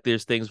still feel like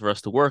there's things for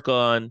us to work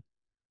on.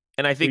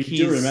 And I think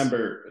you do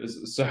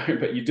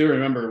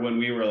remember when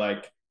we were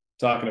like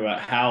talking about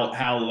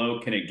how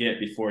low can it get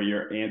before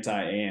you're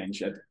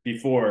anti-Ange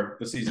before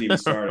the season even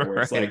started,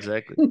 where it's right, like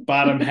exactly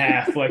bottom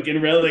half, like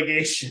in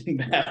relegation.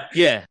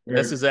 Yeah,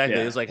 that's exactly.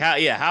 Yeah. It's like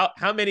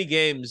how many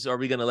games are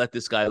we going to let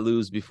this guy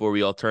lose before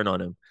we all turn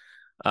on him?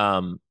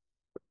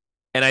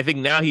 And I think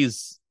now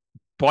he's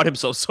bought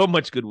himself so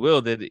much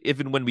goodwill that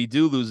even when we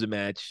do lose a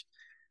match,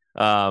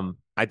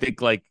 I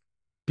think like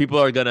people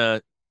are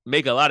gonna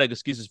make a lot of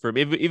excuses for him,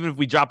 even if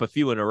we drop a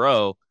few in a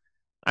row.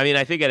 I mean,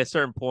 I think at a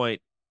certain point,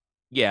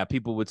 yeah,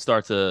 people would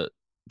start to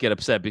get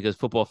upset because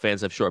football fans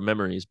have short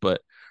memories.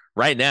 But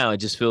right now, it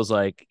just feels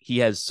like he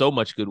has so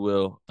much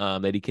goodwill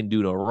that he can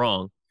do no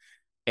wrong.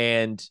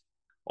 And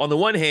on the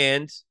one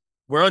hand,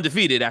 we're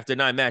undefeated after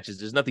 9 matches.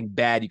 There's nothing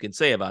bad you can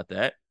say about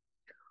that.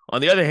 On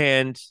the other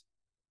hand,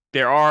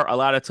 there are a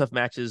lot of tough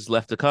matches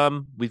left to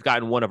come. We've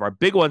gotten one of our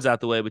big ones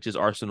out the way, which is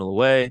Arsenal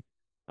away.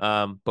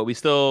 But we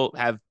still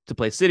have to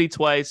play City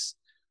twice.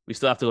 We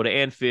still have to go to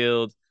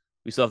Anfield.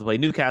 We still have to play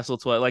Newcastle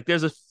twice. Like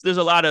there's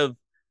a lot of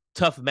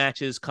tough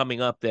matches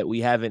coming up that we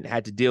haven't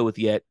had to deal with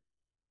yet.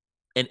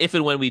 And if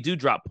and when we do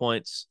drop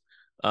points,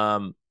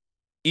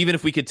 even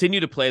if we continue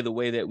to play the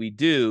way that we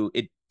do,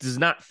 it does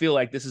not feel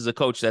like this is a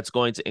coach that's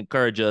going to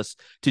encourage us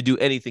to do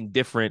anything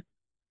different,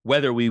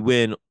 whether we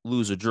win,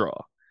 lose, or draw.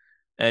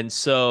 And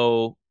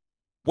so,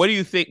 what do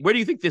you think? Where do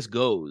you think this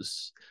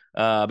goes?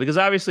 Because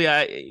obviously,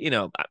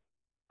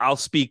 I'll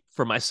speak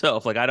for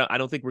myself. Like I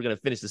don't think we're going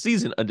to finish the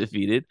season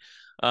undefeated.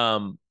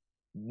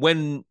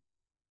 When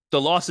the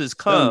losses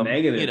come, so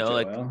negative,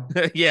 Joel.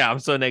 like yeah, I'm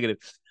so negative.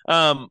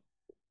 I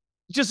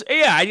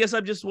guess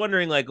I'm just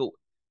wondering, like,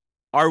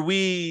 are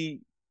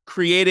we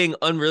creating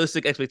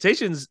unrealistic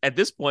expectations at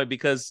this point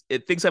because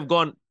things have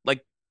gone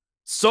like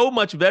so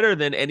much better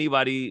than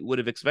anybody would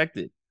have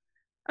expected?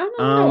 I don't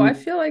know. I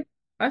feel like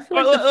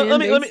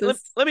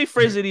let me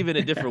phrase it even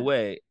a different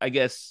way. I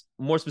guess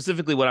more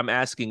specifically, what I'm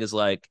asking is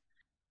like,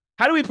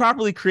 how do we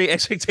properly create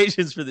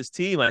expectations for this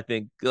team? I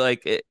think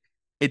like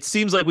it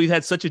seems like we've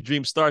had such a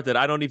dream start that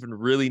I don't even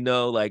really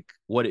know like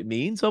what it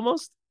means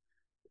almost.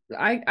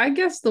 I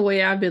guess the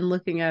way I've been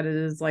looking at it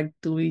is like,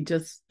 do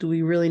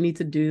we really need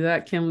to do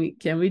that? Can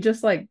we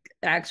just like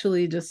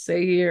actually just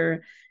stay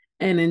here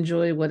and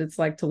enjoy what it's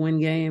like to win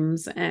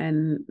games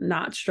and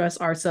not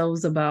stress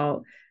ourselves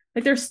about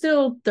like there's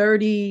still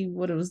 30,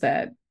 what was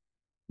that?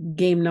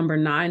 Game number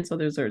 9, so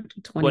there's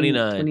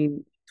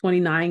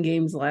 29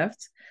 games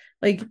left.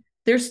 Like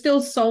there's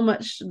still so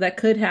much that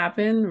could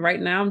happen. Right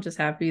now, I'm just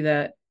happy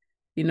that,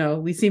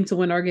 we seem to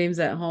win our games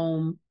at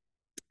home.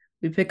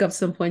 We pick up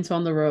some points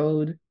on the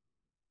road.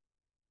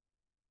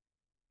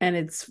 And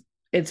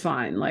it's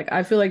fine. Like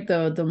I feel like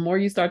the more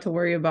you start to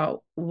worry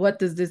about what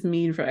does this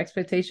mean for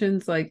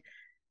expectations, like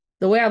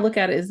the way I look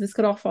at it is this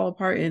could all fall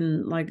apart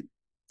in like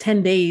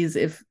 10 days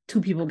if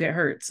 2 people get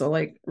hurt. So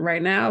like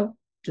right now,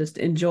 just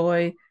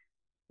enjoy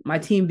my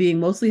team being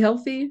mostly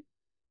healthy.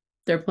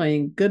 They're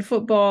playing good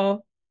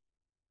football.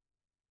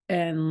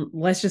 And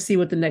let's just see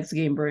what the next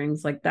game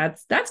brings. Like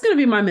that's going to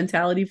be my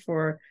mentality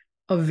for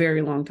a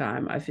very long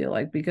time, I feel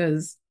like,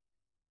 because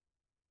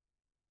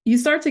you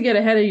start to get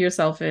ahead of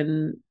yourself,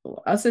 and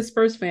us as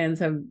Spurs fans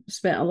have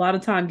spent a lot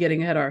of time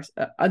getting ahead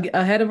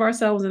of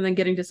ourselves and then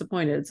getting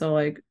disappointed. So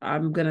like,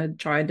 I'm going to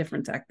try a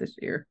different tack this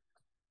year.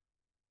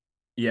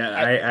 Yeah,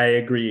 I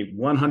agree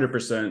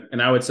 100%.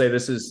 And I would say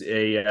this is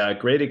a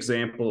great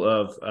example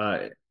of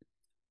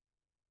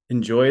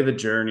enjoy the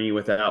journey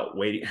without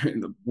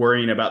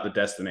worrying about the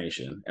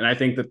destination. And I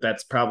think that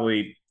that's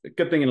probably a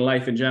good thing in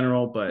life in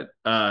general. But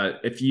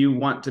if you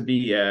want to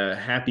be a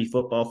happy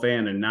football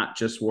fan and not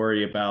just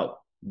worry about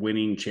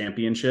winning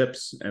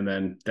championships and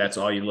then that's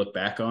all you look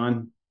back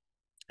on,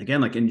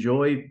 again, like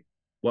enjoy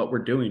what we're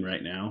doing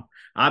right now.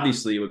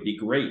 Obviously, it would be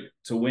great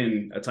to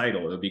win a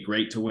title. It would be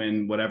great to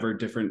win whatever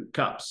different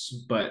cups.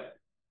 But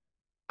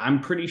I'm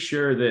pretty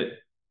sure that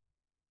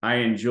I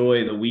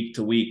enjoy the week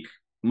to week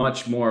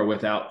much more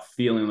without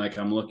feeling like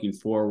I'm looking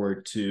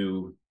forward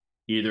to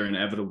either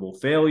inevitable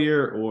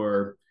failure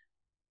or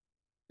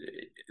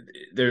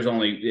there's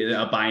only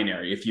a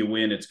binary. If you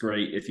win, it's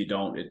great. If you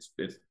don't, it's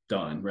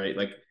done, right?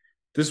 Like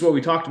this is what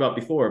we talked about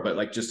before, but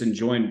like just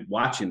enjoying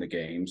watching the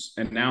games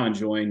and now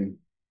enjoying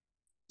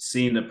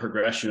seeing the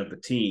progression of the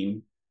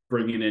team,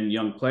 bringing in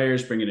young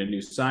players, bringing in new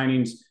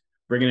signings,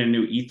 bringing in a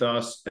new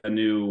ethos, a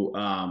new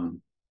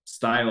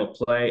style of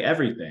play,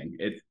 everything.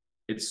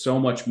 It's so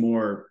much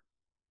more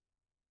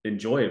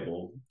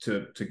enjoyable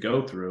to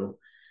go through.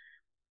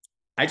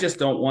 I just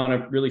don't want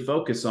to really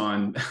focus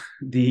on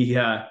the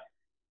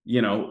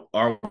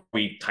are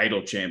we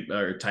title champ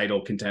or title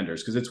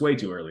contenders, because it's way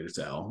too early to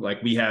tell.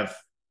 Like we have,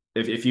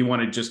 if you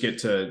want to just get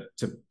to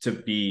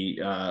be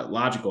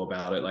logical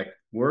about it, like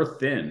we're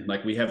thin.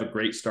 Like we have a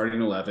great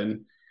starting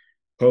 11.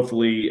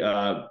 Hopefully,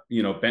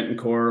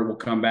 Bentancur will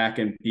come back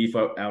and beef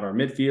out our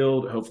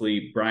midfield.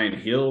 Hopefully, Brian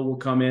Hill will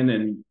come in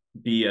and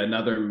be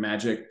another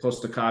Magic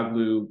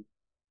Postacoglu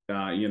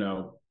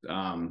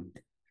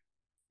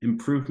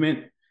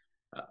improvement,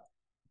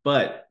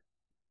 but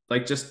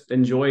like just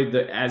enjoy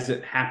as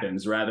it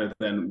happens rather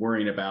than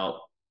worrying about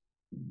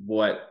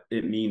what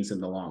it means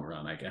in the long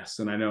run, I guess.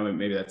 And I know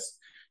maybe that's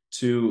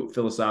too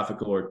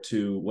philosophical or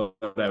too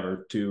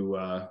whatever, too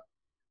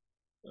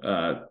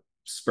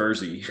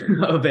Spursy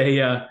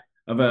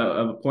of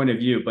a point of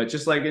view, but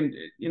just like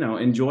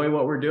enjoy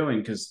what we're doing,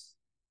 because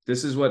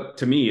this is what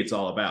to me it's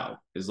all about,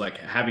 is like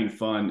having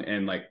fun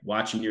and like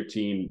watching your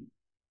team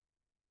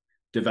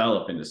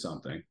develop into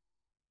something.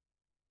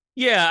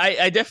 Yeah,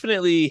 I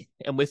definitely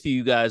am with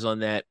you guys on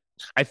that.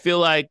 I feel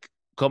like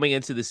coming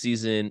into the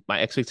season,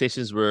 my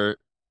expectations were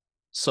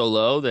so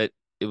low that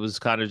it was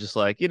kind of just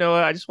like,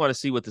 I just want to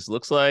see what this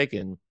looks like,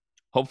 and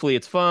hopefully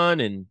it's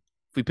fun. And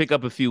if we pick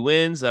up a few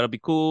wins, that'll be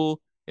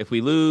cool. If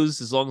we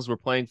lose, as long as we're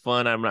playing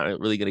fun, I'm not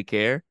really going to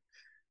care.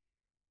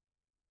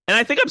 And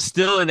I think I'm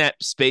still in that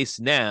space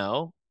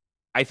now.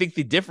 I think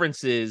the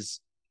difference is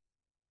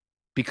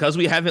because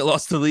we haven't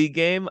lost the league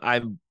game,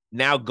 I'm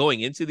now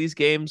going into these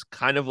games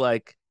kind of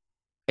like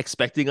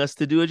expecting us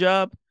to do a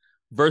job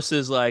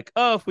versus like,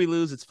 oh, if we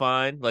lose, it's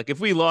fine. Like if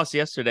we lost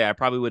yesterday, I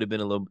probably would have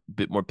been a little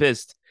bit more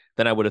pissed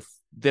than I would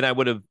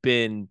have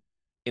been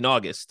in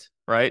August,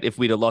 right? If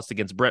we'd have lost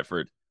against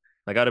Brentford.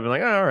 Like I'd have been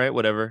like, oh, all right,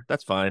 whatever,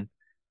 that's fine.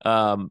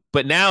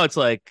 But now it's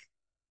like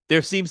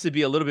there seems to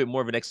be a little bit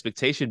more of an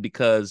expectation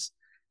because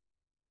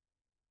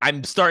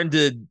I'm starting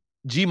to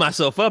G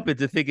myself up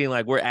into thinking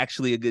like we're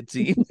actually a good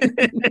team.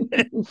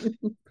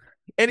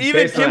 And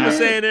even Kim was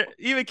saying it.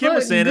 Even Kim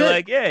was saying it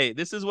like, "Hey,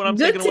 this is what I'm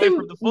taking away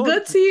from the Fulham."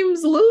 Good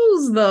teams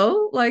lose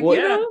though, like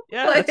yeah,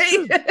 like, that's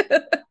true.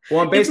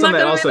 Well, based it's not on that,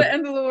 gonna also be the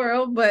end of the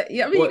world. But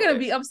yeah, I mean, you're gonna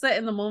be upset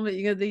in the moment.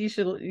 You're gonna think you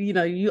should,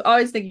 you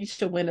always think you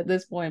should win at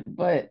this point.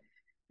 But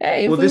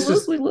hey, if we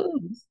lose, we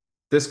lose.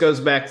 This goes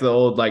back to the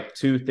old like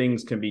two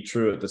things can be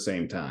true at the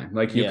same time.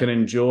 Like you can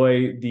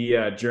enjoy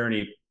the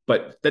journey,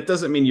 but that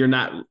doesn't mean you're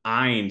not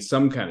eyeing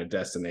some kind of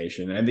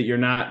destination, and that you're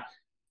not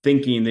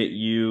thinking that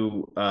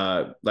you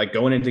like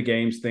going into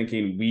games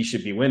thinking we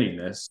should be winning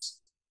this.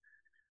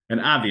 And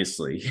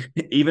obviously,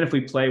 even if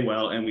we play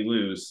well and we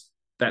lose,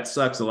 that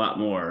sucks a lot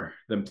more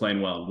than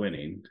playing well and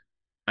winning.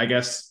 I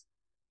guess,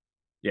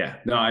 yeah.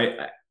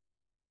 No,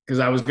 because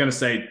I was going to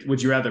say, would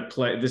you rather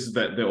play? This is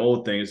the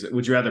old thing is,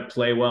 would you rather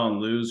play well and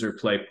lose or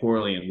play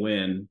poorly and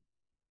win?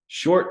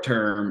 Short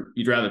term,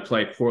 you'd rather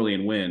play poorly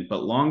and win,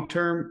 but long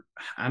term,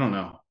 I don't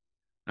know.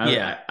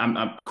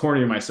 I'm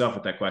cornering myself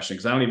with that question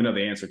because I don't even know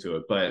the answer to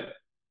it, but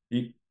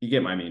you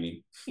get my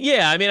meaning.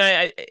 Yeah, I mean,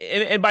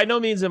 and by no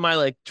means am I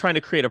like trying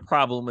to create a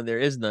problem when there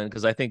is none,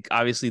 because I think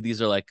obviously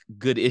these are like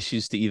good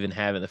issues to even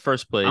have in the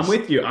first place. I'm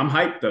with you. I'm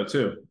hyped though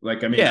too.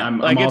 Like, I mean, yeah, I'm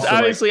like I'm it's also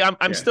obviously like,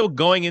 I'm still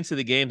going into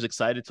the games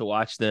excited to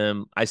watch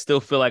them. I still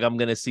feel like I'm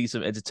gonna see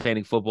some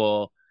entertaining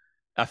football.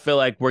 I feel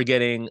like we're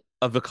getting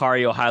a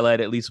Vicario highlight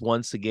at least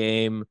once a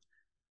game.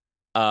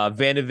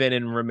 Van de Ven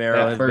and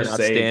Romero have been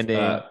outstanding.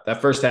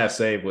 That first half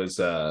save was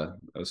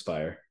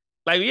fire.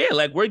 Like, yeah,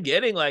 like we're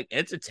getting like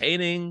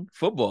entertaining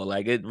football.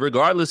 Like it,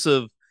 regardless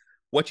of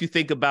what you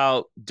think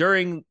about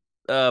during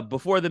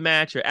before the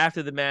match or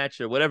after the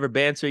match or whatever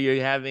banter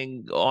you're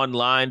having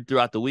online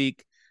throughout the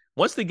week.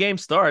 Once the game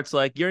starts,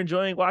 like you're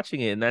enjoying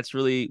watching it. And that's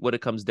really what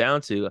it comes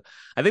down to.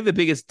 I think the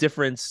biggest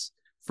difference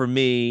for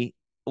me,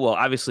 well,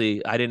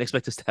 obviously I didn't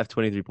expect us to have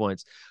 23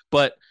 points,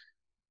 but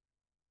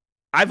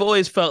I've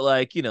always felt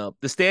like, the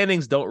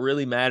standings don't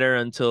really matter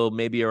until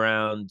maybe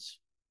around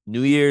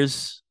New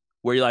Year's,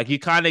 where you're like, you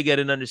kind of get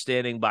an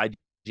understanding by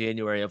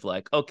January of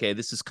like, okay,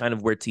 this is kind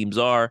of where teams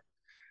are.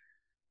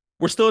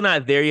 We're still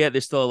not there yet.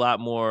 There's still a lot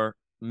more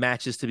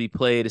matches to be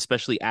played,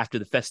 especially after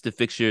the festive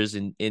fixtures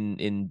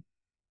in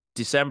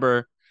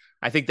December.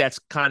 I think that's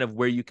kind of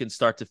where you can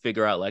start to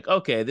figure out like,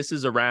 okay, this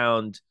is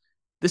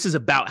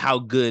about how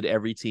good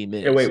every team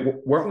is. Yeah, wait,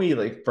 weren't we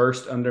like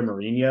first under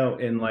Mourinho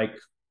in like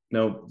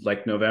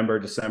November,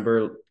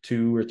 December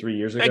 2 or 3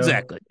 years ago?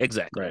 Exactly.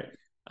 Right.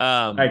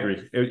 I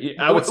agree.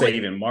 I would say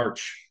even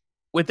March.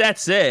 With that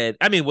said,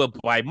 I mean, well,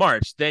 by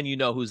March, then you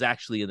know who's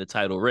actually in the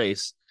title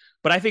race.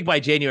 But I think by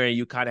January,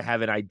 you kind of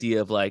have an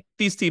idea of like,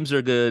 these teams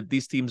are good,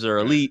 these teams are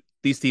elite,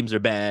 these teams are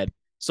bad,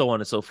 so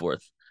on and so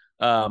forth.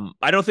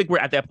 I don't think we're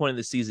at that point in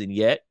the season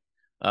yet.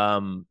 We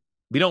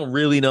don't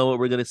really know what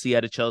we're going to see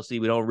out of Chelsea.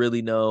 We don't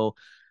really know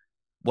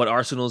what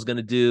Arsenal is going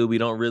to do. We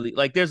don't really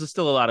like, there's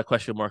still a lot of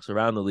question marks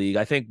around the league.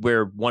 I think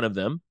we're one of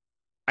them.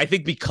 I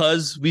think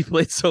because we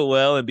played so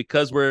well and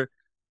because we're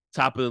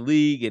top of the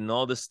league and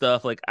all this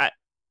stuff, like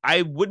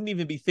I wouldn't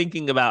even be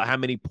thinking about how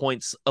many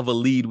points of a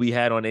lead we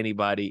had on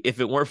anybody if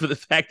it weren't for the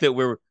fact that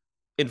we're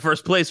in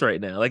first place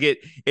right now. Like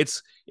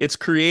it's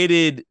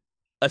created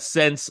a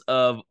sense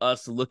of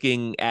us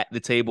looking at the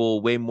table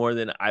way more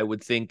than I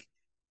would think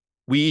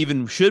we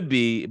even should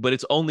be, but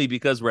it's only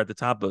because we're at the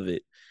top of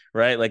it,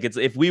 right? Like it's,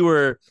 if we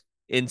were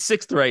in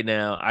sixth right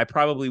now, I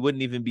probably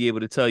wouldn't even be able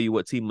to tell you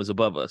what team was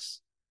above us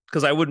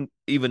because I wouldn't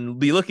even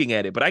be looking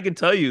at it, but I can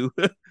tell you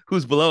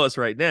who's below us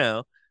right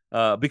now.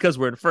 Because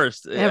we're in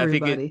first.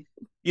 Everybody. I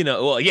think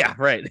well, yeah,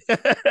 right.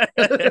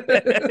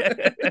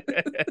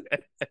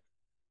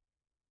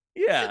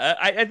 Yeah,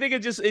 I think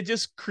it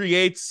just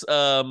creates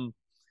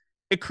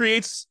it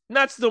creates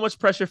not so much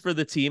pressure for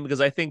the team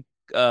because I think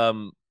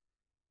that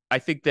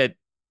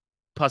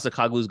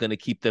Postecoglou is going to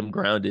keep them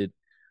grounded.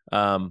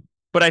 But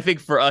I think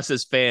for us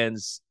as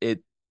fans, there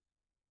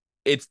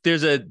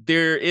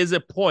is a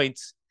point,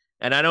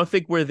 and I don't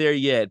think we're there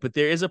yet, but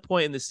there is a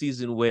point in the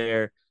season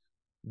where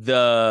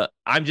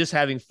I'm just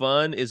having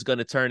fun is going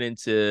to turn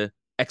into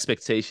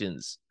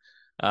expectations.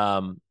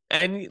 And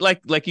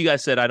like you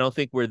guys said, I don't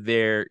think we're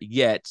there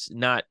yet,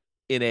 not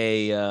in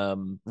a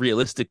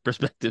realistic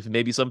perspective.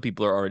 Maybe some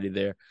people are already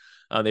there.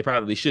 They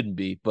probably shouldn't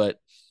be, but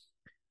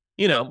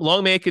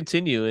long may it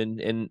continue.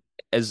 And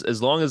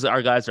as long as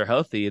our guys are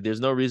healthy, there's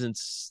no reason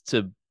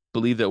to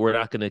believe that we're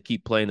not going to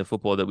keep playing the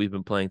football that we've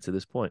been playing to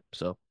this point.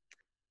 So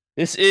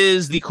this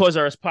is the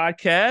Kozaris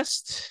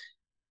podcast,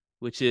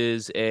 which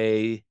is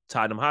a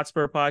Tottenham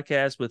Hotspur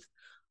podcast with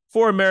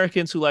 4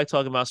 Americans who like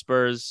talking about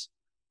Spurs,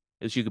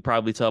 as you could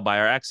probably tell by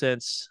our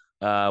accents.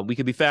 We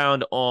can be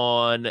found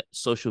on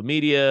social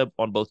media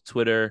on both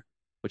Twitter,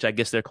 which I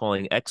guess they're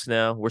calling X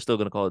now. We're still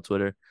going to call it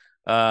Twitter.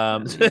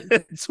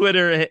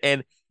 Twitter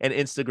and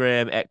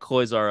Instagram at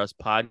Koys R Us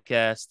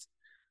Podcast.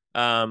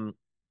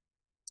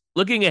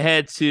 Looking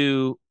ahead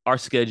to our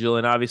schedule,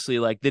 and obviously,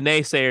 like the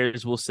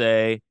naysayers will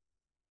say,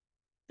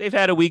 they've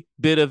had a weak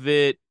bit of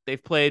it.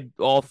 They've played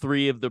all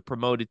three of the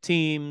promoted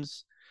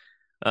teams.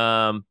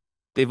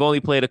 They've only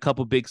played a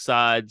couple big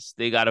sides.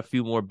 They got a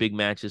few more big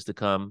matches to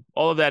come.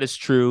 All of that is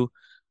true.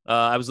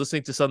 I was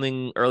listening to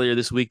something earlier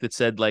this week that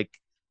said, like,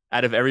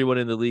 out of everyone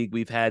in the league,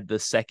 we've had the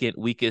second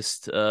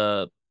weakest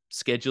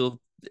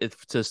schedule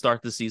to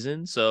start the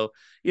season. So,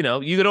 you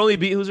can only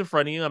beat who's in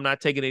front of you. I'm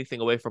not taking anything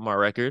away from our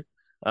record.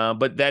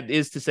 But that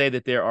is to say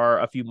that there are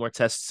a few more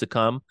tests to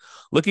come.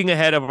 Looking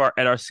ahead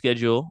at our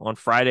schedule, on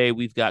Friday,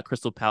 we've got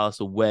Crystal Palace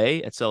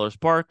away at Sellers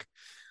Park,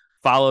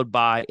 followed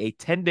by a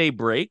 10-day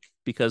break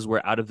because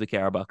we're out of the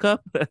Carabao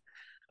Cup.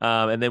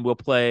 And then we'll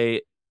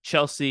play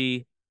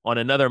Chelsea on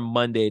another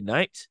Monday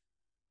night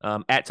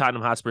at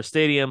Tottenham Hotspur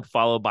Stadium,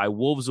 followed by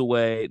Wolves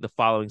away the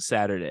following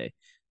Saturday.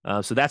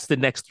 So that's the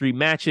next three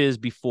matches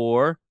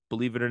before,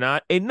 believe it or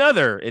not,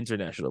 another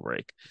international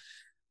break.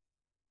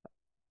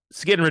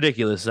 It's getting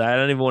ridiculous. I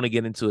don't even want to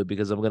get into it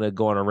because I'm going to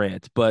go on a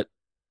rant. But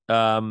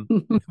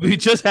we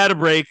just had a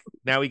break.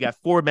 Now we got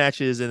 4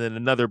 matches and then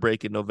another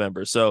break in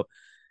November. So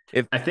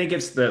I think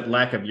it's the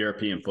lack of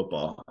European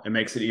football. It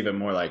makes it even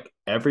more like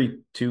every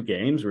 2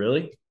 games,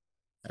 really?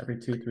 Every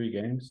 2-3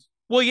 games?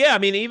 Well, yeah. I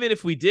mean, even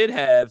if we did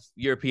have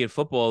European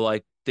football,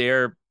 like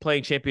they're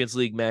playing Champions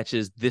League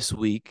matches this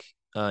week.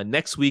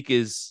 Next week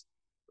is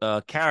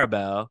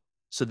Carabao.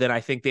 So then I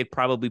think they'd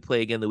probably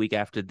play again the week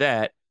after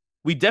that.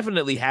 We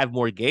definitely have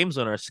more games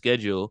on our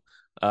schedule,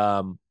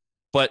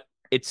 but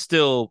it's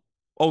still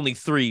only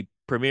 4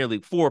 Premier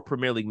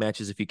League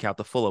matches if you count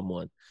the Fulham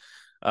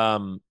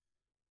one.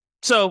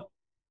 So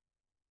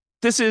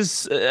this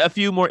is a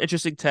few more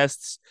interesting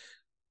tests.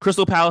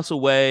 Crystal Palace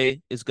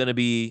away is going to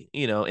be,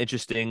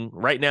 interesting.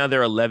 Right now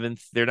they're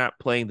 11th. They're not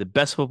playing the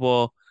best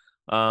football,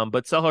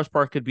 but Selhurst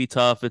Park could be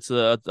tough. It's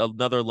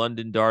another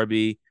London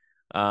derby.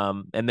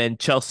 And then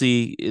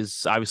Chelsea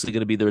is obviously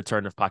going to be the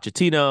return of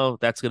Pochettino.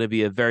 That's going to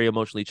be a very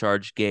emotionally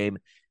charged game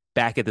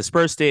back at the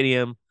Spurs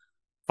Stadium,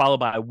 followed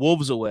by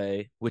Wolves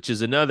away, which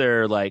is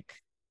another like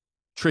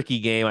tricky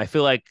game. I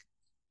feel like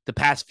the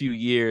past few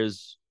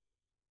years,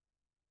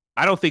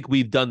 I don't think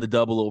we've done the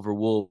double over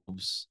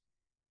Wolves.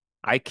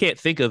 I can't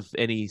think of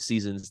any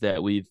seasons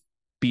that we've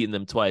beaten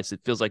them twice.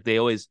 It feels like they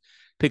always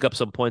pick up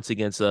some points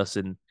against us.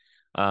 And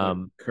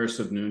Curse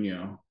of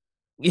Nuno.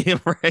 Yeah,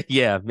 right.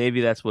 Yeah, maybe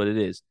that's what it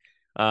is.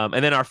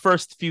 And then our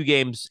first few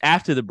games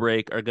after the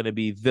break are going to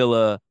be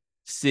Villa,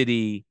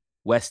 City,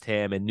 West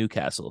Ham, and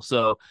Newcastle.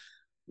 So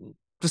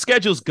the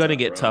schedule's going to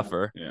get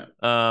tougher. Yeah.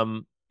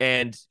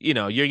 And,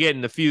 you're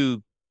getting a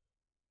few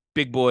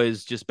big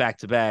boys just back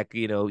to back,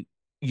 Unai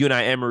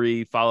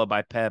Emery followed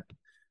by Pep.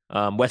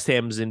 West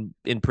Ham's in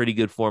pretty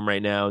good form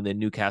right now, and then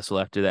Newcastle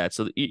after that.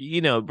 So,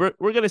 we're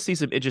going to see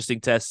some interesting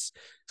tests.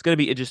 It's going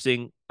to be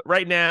interesting.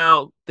 Right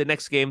now, the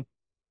next game,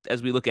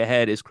 as we look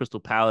ahead, is Crystal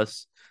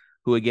Palace,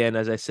 who, again,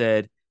 as I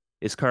said,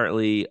 is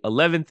currently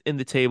 11th in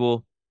the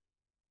table.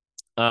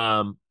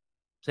 Has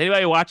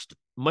anybody watched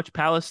much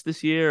Palace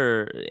this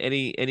year, or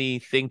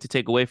anything to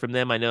take away from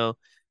them? I know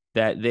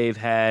that they've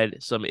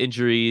had some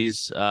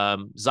injuries.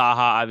 Zaha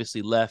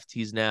obviously left.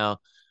 He's now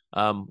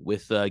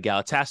with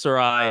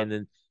Galatasaray, and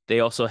then they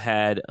also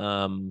had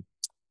one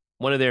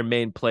of their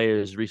main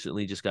players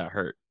recently just got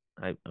hurt.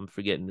 I'm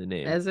forgetting the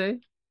name. Eze?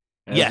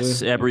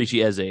 Yes,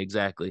 Richy Eze,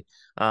 exactly.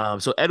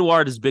 So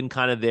Edouard has been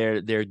kind of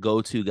their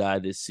go-to guy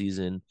this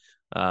season,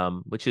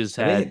 which has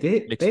had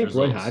they mixed Roy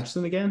results.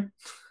 Hodgson again.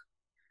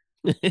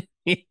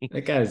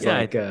 That guy's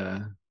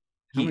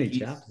how many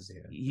chops does he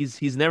have?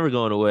 He's never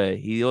going away.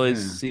 He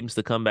always seems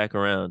to come back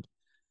around.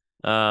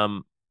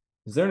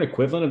 Is there an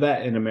equivalent of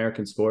that in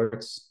American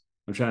sports?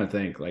 I'm trying to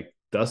think, like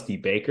Dusty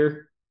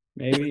Baker,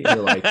 maybe. Or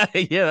like,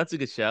 yeah, that's a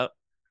good shout.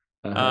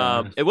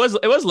 It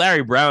was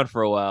Larry Brown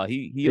for a while.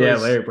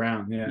 Larry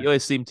Brown. Yeah, he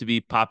always seemed to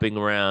be popping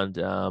around.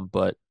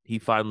 But he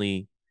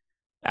finally,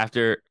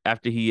 after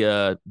he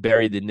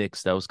buried the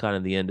Knicks, that was kind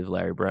of the end of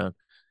Larry Brown.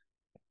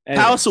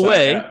 Palace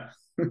away.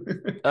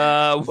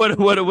 What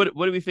are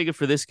we thinking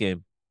for this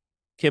game?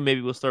 Kim,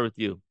 maybe we'll start with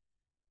you.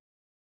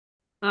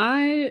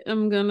 I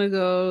am gonna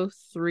go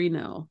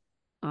 3-0.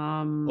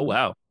 Oh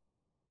wow.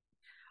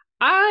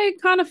 I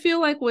kind of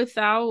feel like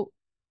without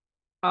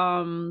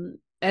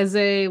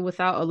Eze,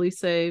 without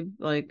Elise,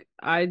 like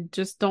I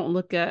just don't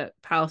look at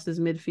Palace's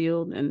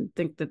midfield and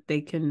think that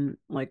they can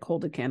like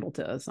hold a candle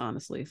to us,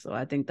 honestly. So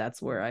I think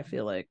that's where I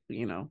feel like,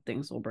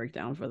 things will break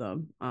down for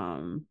them.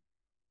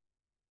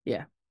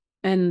 Yeah.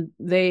 And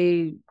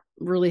they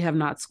really have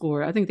not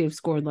scored. I think they've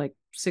scored like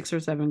 6 or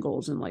 7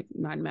 goals in like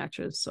 9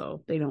 matches.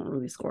 So they don't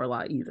really score a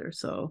lot either.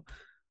 So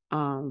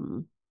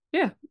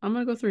yeah, I'm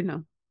gonna go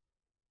 3-0.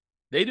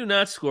 They do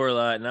not score a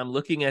lot, and I'm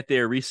looking at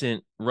their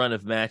recent run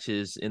of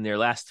matches. In their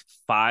last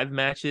 5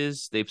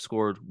 matches, they've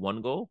scored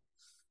 1 goal.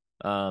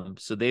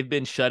 So they've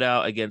been shut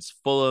out against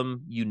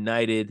Fulham,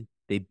 United.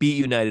 They beat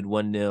United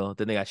 1-0.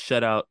 Then they got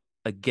shut out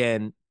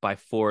again by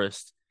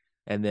Forest.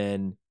 And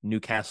then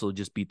Newcastle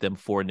just beat them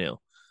 4-0.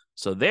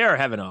 So they are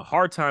having a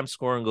hard time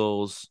scoring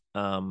goals.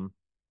 So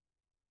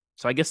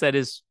I guess that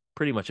is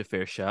pretty much a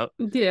fair shout.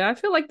 Yeah, I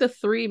feel like the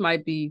 3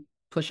 might be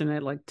pushing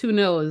it. Like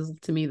 2-0 is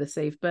to me the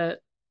safe bet,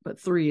 but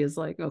 3 is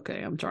like,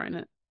 okay, I'm trying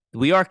it.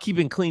 We are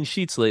keeping clean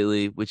sheets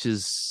lately, which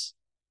is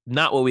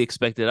not what we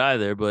expected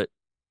either, but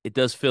it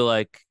does feel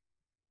like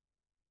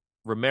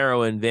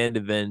Romero and Van de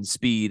Ven's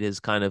speed has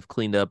kind of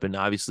cleaned up. And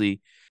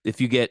obviously,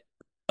 if you get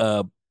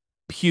a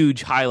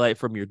huge highlight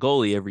from your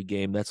goalie every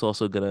game, that's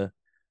also going to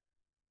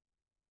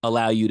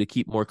allow you to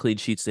keep more clean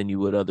sheets than you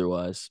would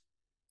otherwise.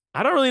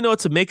 I don't really know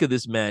what to make of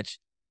this match.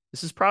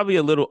 This is probably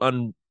a little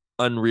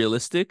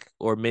unrealistic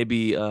or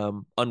maybe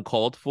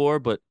uncalled for,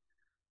 but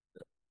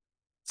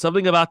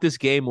something about this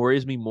game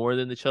worries me more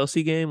than the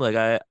Chelsea game. Like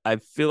I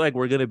feel like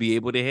we're going to be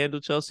able to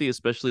handle Chelsea,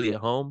 especially at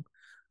home.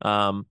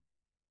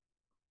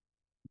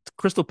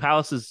 Crystal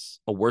Palace is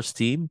a worse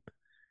team,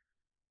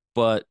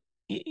 but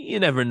you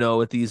never know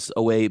with these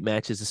away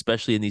matches,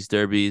 especially in these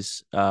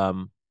derbies.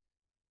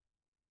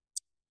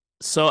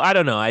 So I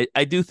don't know.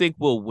 I do think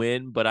we'll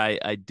win, but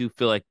I do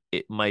feel like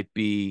it might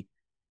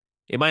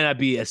not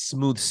be as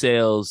smooth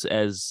sails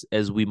as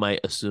we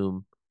might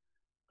assume.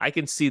 I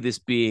can see this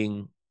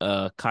being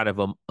kind of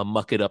a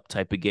muck it up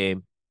type of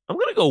game. I'm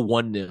gonna go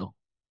 1-0.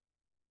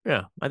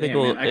 Yeah, I think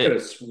I could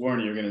have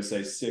sworn you were gonna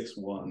say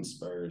 6-1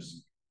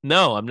 Spurs.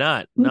 No, I'm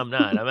not. No, I'm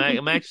not.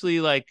 I'm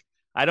actually like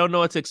I don't know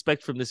what to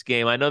expect from this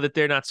game. I know that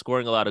they're not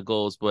scoring a lot of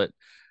goals, but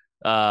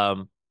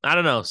I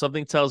don't know.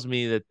 Something tells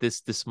me that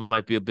this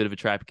might be a bit of a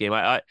trap game.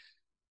 I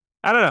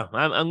don't know.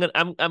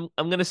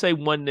 I'm gonna say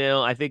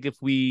 1-0. I think if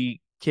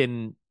we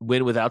can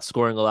win without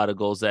scoring a lot of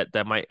goals,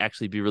 that might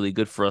actually be really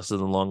good for us in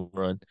the long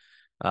run,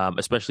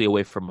 especially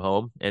away from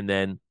home. And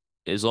then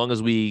as long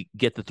as we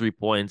get the 3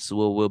 points,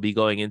 we'll be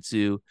going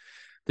into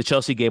the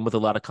Chelsea game with a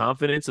lot of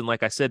confidence. And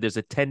like I said, there's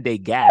a 10-day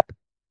gap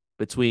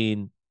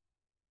between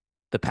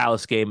the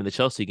Palace game and the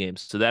Chelsea game,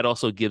 so that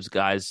also gives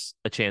guys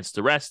a chance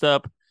to rest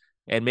up.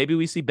 And maybe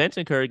we see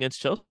Bentancur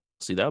against Chelsea.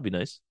 That would be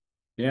nice.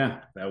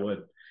 Yeah, that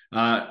would.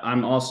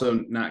 I'm also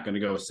not going to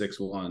go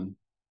 6-1,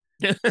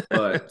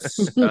 but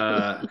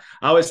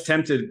I was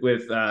tempted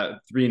with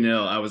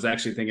 3-0. I was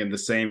actually thinking the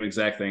same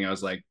exact thing. I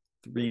was like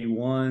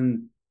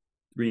 3-1,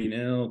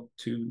 3-0,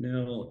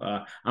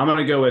 2-0. I'm going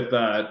to go with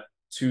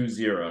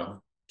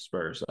 2-0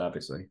 Spurs,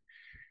 obviously.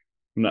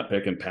 I'm not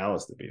picking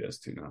Palace to beat us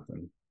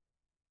 2-0.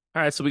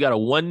 All right, so we got a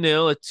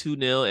 1-0, a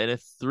 2-0, and a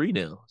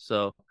 3-0.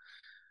 So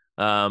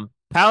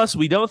Palace,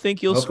 we don't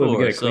think you'll hopefully score.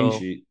 We get a clean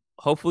sheet.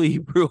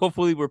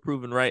 Hopefully we're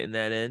proven right in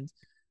that end.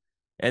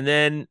 And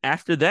then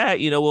after that,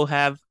 we'll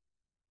have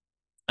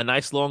a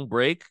nice long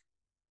break.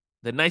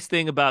 The nice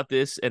thing about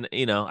this, and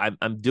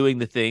I'm doing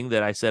the thing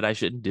that I said I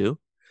shouldn't do,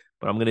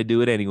 but I'm going to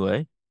do it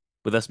anyway.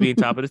 With us being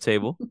top of the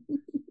table,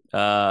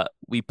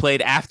 we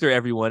played after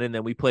everyone, and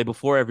then we play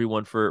before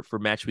everyone for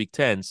match week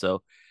 10.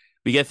 So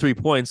we get 3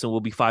 points, and we'll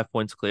be 5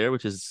 points clear,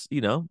 which is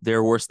there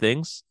are worse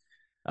things.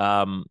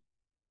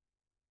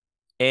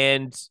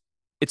 And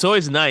it's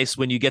always nice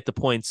when you get the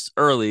points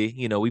early.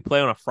 We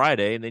play on a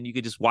Friday, and then you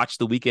could just watch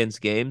the weekend's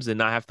games and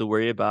not have to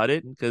worry about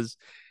it because,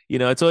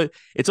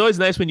 it's always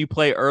nice when you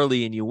play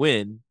early and you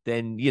win.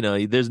 Then,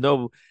 there's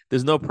no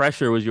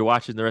pressure as you're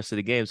watching the rest of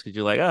the games because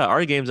you're like,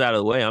 our game's out of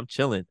the way. I'm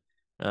chilling.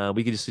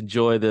 We can just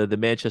enjoy the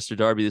Manchester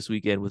Derby this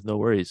weekend with no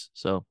worries.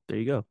 So there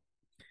you go.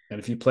 And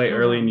if you play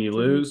early and you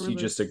lose, you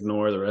just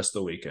ignore the rest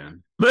of the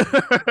weekend.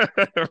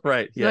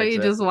 Right. Yeah. No, you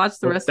just watch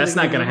the rest of the game. That's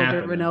not going to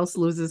happen. Everyone else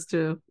loses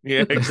too.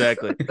 Yeah,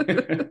 exactly.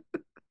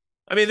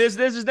 I mean,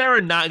 there's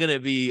never not going to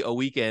be a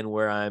weekend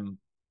where I'm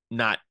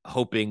not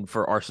hoping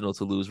for Arsenal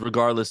to lose,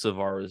 regardless of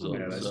our results.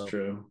 Yeah, that's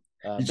true.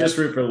 You just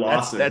root for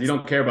losses. You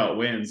don't care about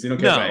wins. You don't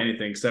care about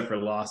anything except for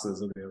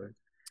losses of the other.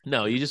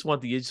 No, you just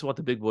want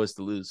the big boys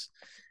to lose.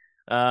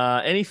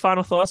 Any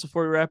final thoughts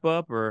before we wrap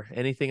up, or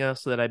anything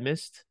else that I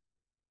missed?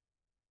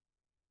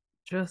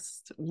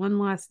 Just one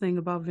last thing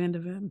about Van de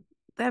Ven.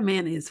 That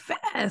man is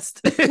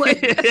fast. I feel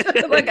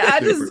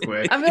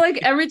like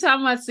every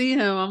time I see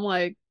him, I'm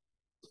like,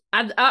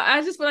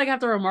 I just feel like I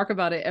have to remark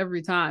about it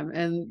every time.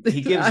 And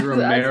he gives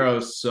Romero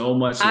so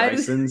much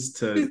license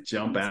to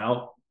jump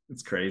out.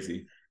 It's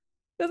crazy.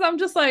 Because I'm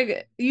just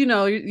like,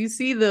 you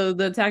see the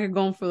attacker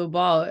going for the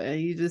ball, and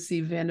you just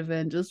see Van de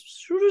Ven just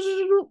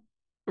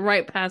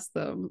right past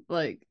them,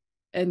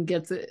 and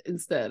gets it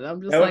instead. I'm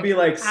just that would be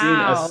like seeing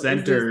a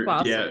center,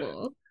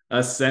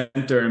 a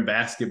center in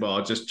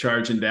basketball just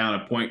charging down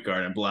a point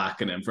guard and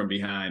blocking him from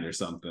behind or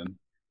something.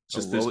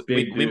 Just this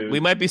big dude. We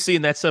might be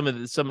seeing that some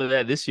of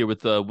that this year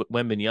with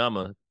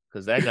Wembanyama,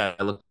 because that guy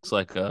looks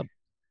like an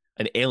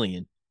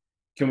alien.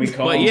 Can we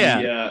call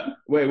him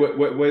wait,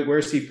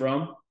 where's he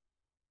from?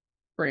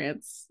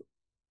 France.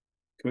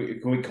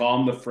 Can we call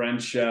him the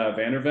French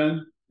Van der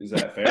Ven? Is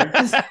that fair?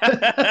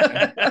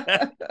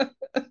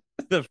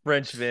 The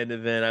French Van de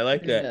Ven. I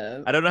like that. Yeah.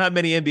 I don't know how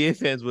many NBA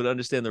fans would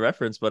understand the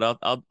reference, but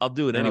I'll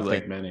do it anyway. I don't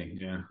think many.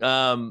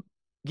 Yeah.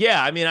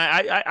 Yeah, I mean,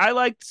 I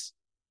liked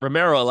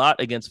Romero a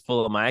lot against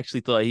Fulham. I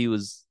actually thought he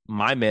was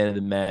my man of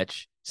the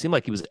match. Seemed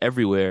like he was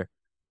everywhere.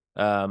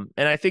 And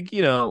I think,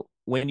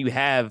 when you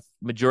have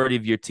majority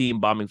of your team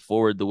bombing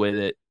forward the way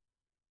that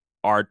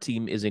our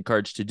team is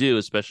encouraged to do,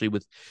 especially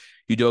with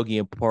Udogie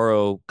and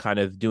Porro kind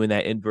of doing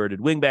that inverted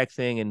wingback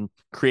thing and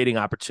creating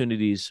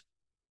opportunities,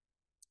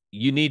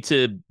 you need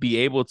to be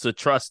able to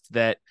trust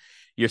that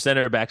your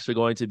center backs are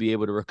going to be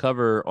able to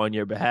recover on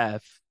your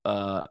behalf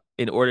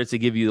in order to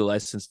give you the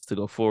license to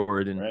go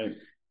forward. And Right.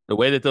 the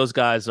way that those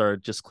guys are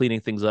just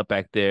cleaning things up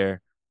back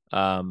there,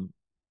 not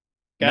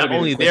Gotta be the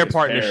only their quickest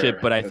partnership,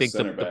 pair but I of think the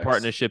center backs.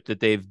 partnership that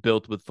they've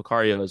built with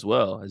Vicario as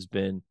well has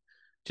been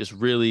just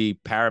really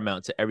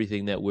paramount to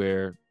everything that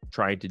we're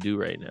trying to do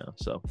right now.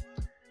 So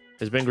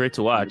it's been great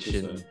to watch.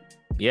 100%. And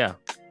yeah,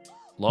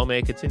 long may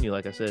it continue,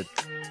 like I said.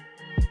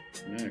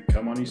 Yeah,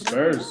 come on, you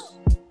Spurs.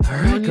 All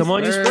right, come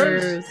on, you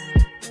Spurs.